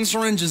are just putting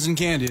syringes in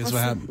candy. That's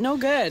what happens. No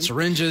good.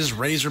 Syringes,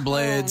 razor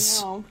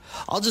blades. Oh, no.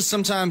 I'll just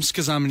sometimes,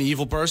 because I'm an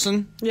evil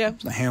person, a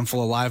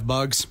handful of live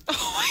bugs. Oh,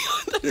 my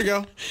God. There you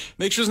go.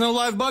 Make sure there's no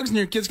live bugs in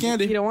your kids'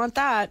 candy. You don't want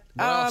that.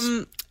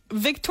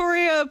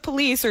 Victoria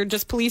police, or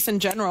just police in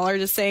general, are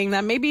just saying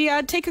that maybe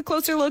take a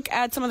closer look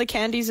at some of the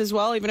candies as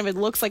well, even if it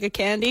looks like a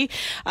candy,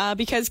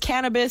 because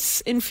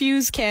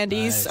cannabis-infused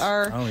candies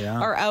are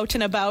out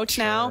and about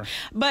now.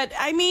 But,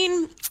 I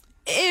mean,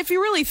 if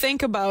you really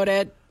think about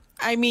it,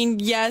 I mean,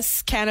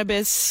 yes,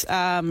 cannabis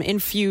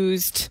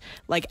infused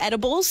like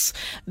edibles,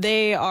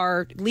 they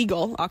are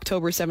legal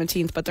October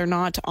 17th, but they're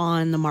not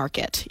on the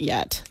market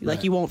yet.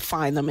 Like you won't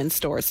find them in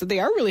stores. So they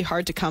are really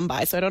hard to come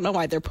by. So I don't know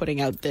why they're putting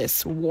out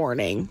this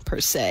warning per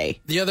se.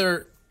 The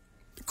other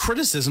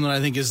criticism that I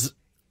think is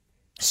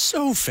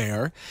so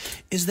fair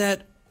is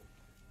that,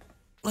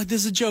 like,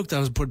 there's a joke that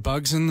was put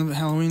bugs in the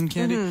Halloween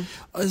candy.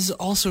 Is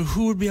also,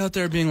 who would be out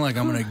there being like,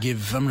 I'm gonna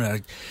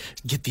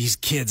get these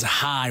kids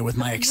high with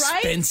my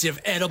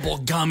expensive edible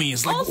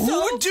gummies. Like, also,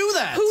 who would do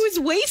that? Who is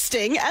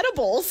wasting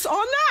edibles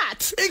on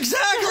that?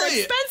 Exactly. They're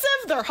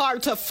expensive. They're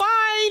hard to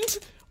find.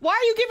 Why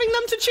are you giving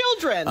them to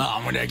children? Oh,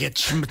 I'm gonna get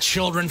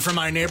children from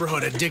my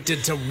neighborhood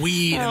addicted to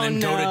weed and then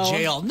go to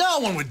jail. No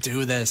one would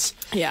do this.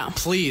 Yeah.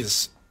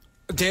 Please.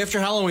 Day after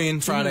Halloween,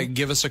 Friday,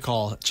 give us a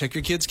call. Check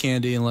your kids'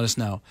 candy and let us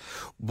know.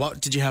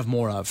 What did you have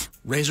more of?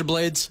 Razor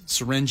blades,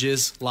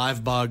 syringes,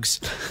 live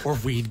bugs, or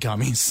weed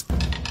gummies?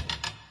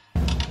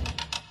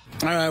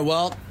 All right,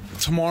 well,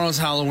 tomorrow's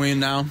Halloween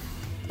now.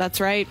 That's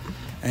right.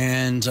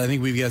 And I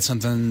think we've got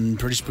something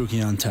pretty spooky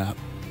on tap.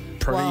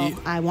 Well,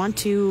 I want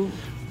to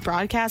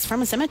broadcast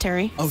from a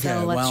cemetery. Okay,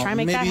 so let's try and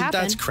make that happen. Maybe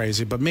that's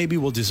crazy, but maybe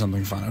we'll do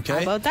something fun, okay?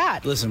 How about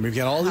that? Listen, we've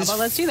got all these... How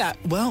about let's do that?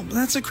 Well,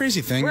 that's a crazy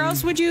thing. Where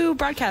else would you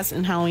broadcast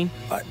in Halloween?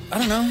 I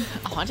don't know.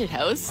 A haunted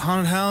house?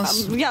 Haunted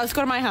house? Yeah, let's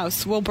go to my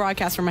house. We'll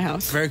broadcast from my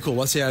house. Very cool.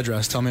 What's the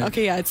address? Tell me.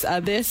 Okay, yeah, it's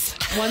this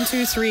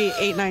 123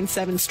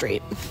 897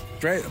 Street.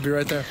 Great, I'll be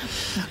right there.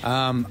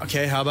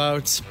 Okay, how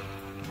about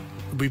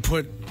we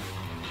put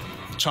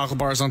chocolate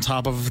bars on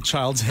top of a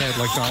child's head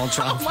like Donald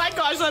Trump? Oh my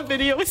gosh, that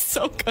video is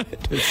so good.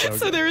 It's so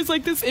good. There is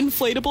like this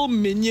inflatable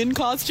minion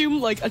costume,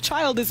 like a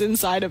child is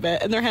inside of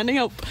it, and they're handing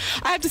out,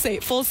 I have to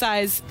say,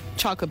 full-size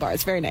chocolate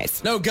bars. Very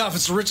nice. No guff,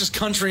 it's the richest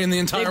country in the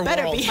entire world. They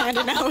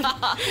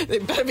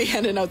better be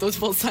handing out those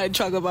full-size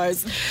chocolate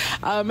bars.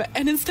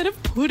 And instead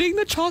of putting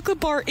the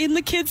chocolate bar in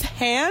the kid's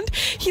hand,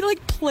 he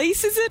like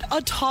places it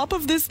atop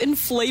of this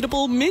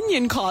inflatable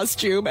minion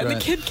costume, and the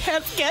kid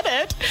can't get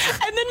it.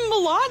 And then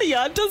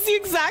Melania does the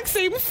exact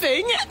same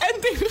thing,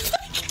 and they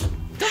like...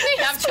 Don't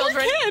they have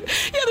children?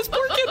 Yeah, this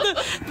poor kid,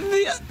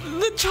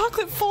 the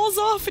chocolate falls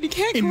off and he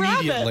can't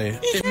grab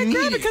it. He can't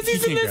grab it because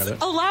he's in this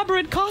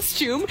elaborate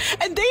costume,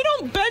 and they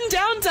don't bend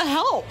down to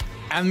help.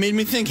 That made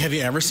me think, have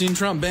you ever seen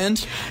Trump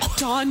bend?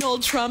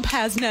 Donald Trump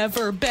has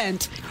never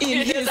bent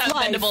in his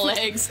life. Bendable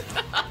legs.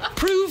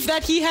 Prove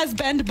that he has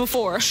bent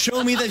before.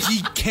 Show me that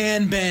he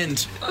can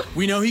bend.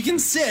 We know he can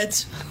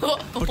sit,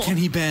 but can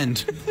he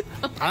bend?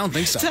 I don't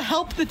think so. To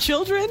help the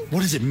children?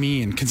 What does it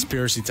mean,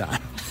 conspiracy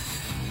time?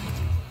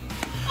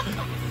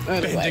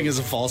 Anyway. Bending is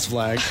a false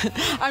flag.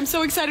 I'm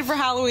so excited for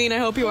Halloween. I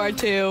hope you are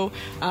too.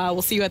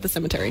 We'll see you at the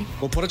cemetery.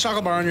 We'll put a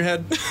chocolate bar on your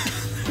head.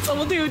 That's all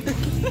we'll do.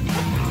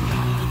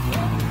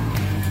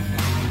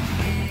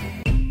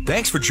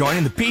 Thanks for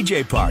joining the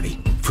PJ Party.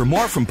 For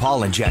more from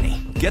Paul and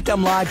Jenny, get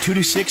them live 2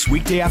 to 6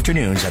 weekday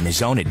afternoons on The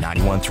Zone at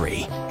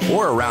 91.3.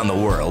 Or around the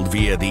world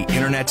via the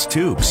internet's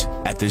tubes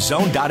at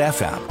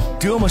thezone.fm.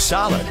 Do them a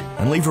solid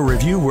and leave a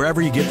review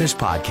wherever you get this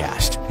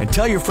podcast. And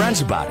tell your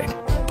friends about it.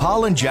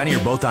 Paul and Jenny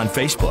are both on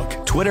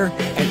Facebook, Twitter,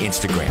 and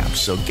Instagram,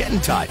 so get in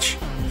touch.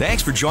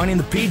 Thanks for joining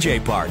the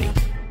PJ Party.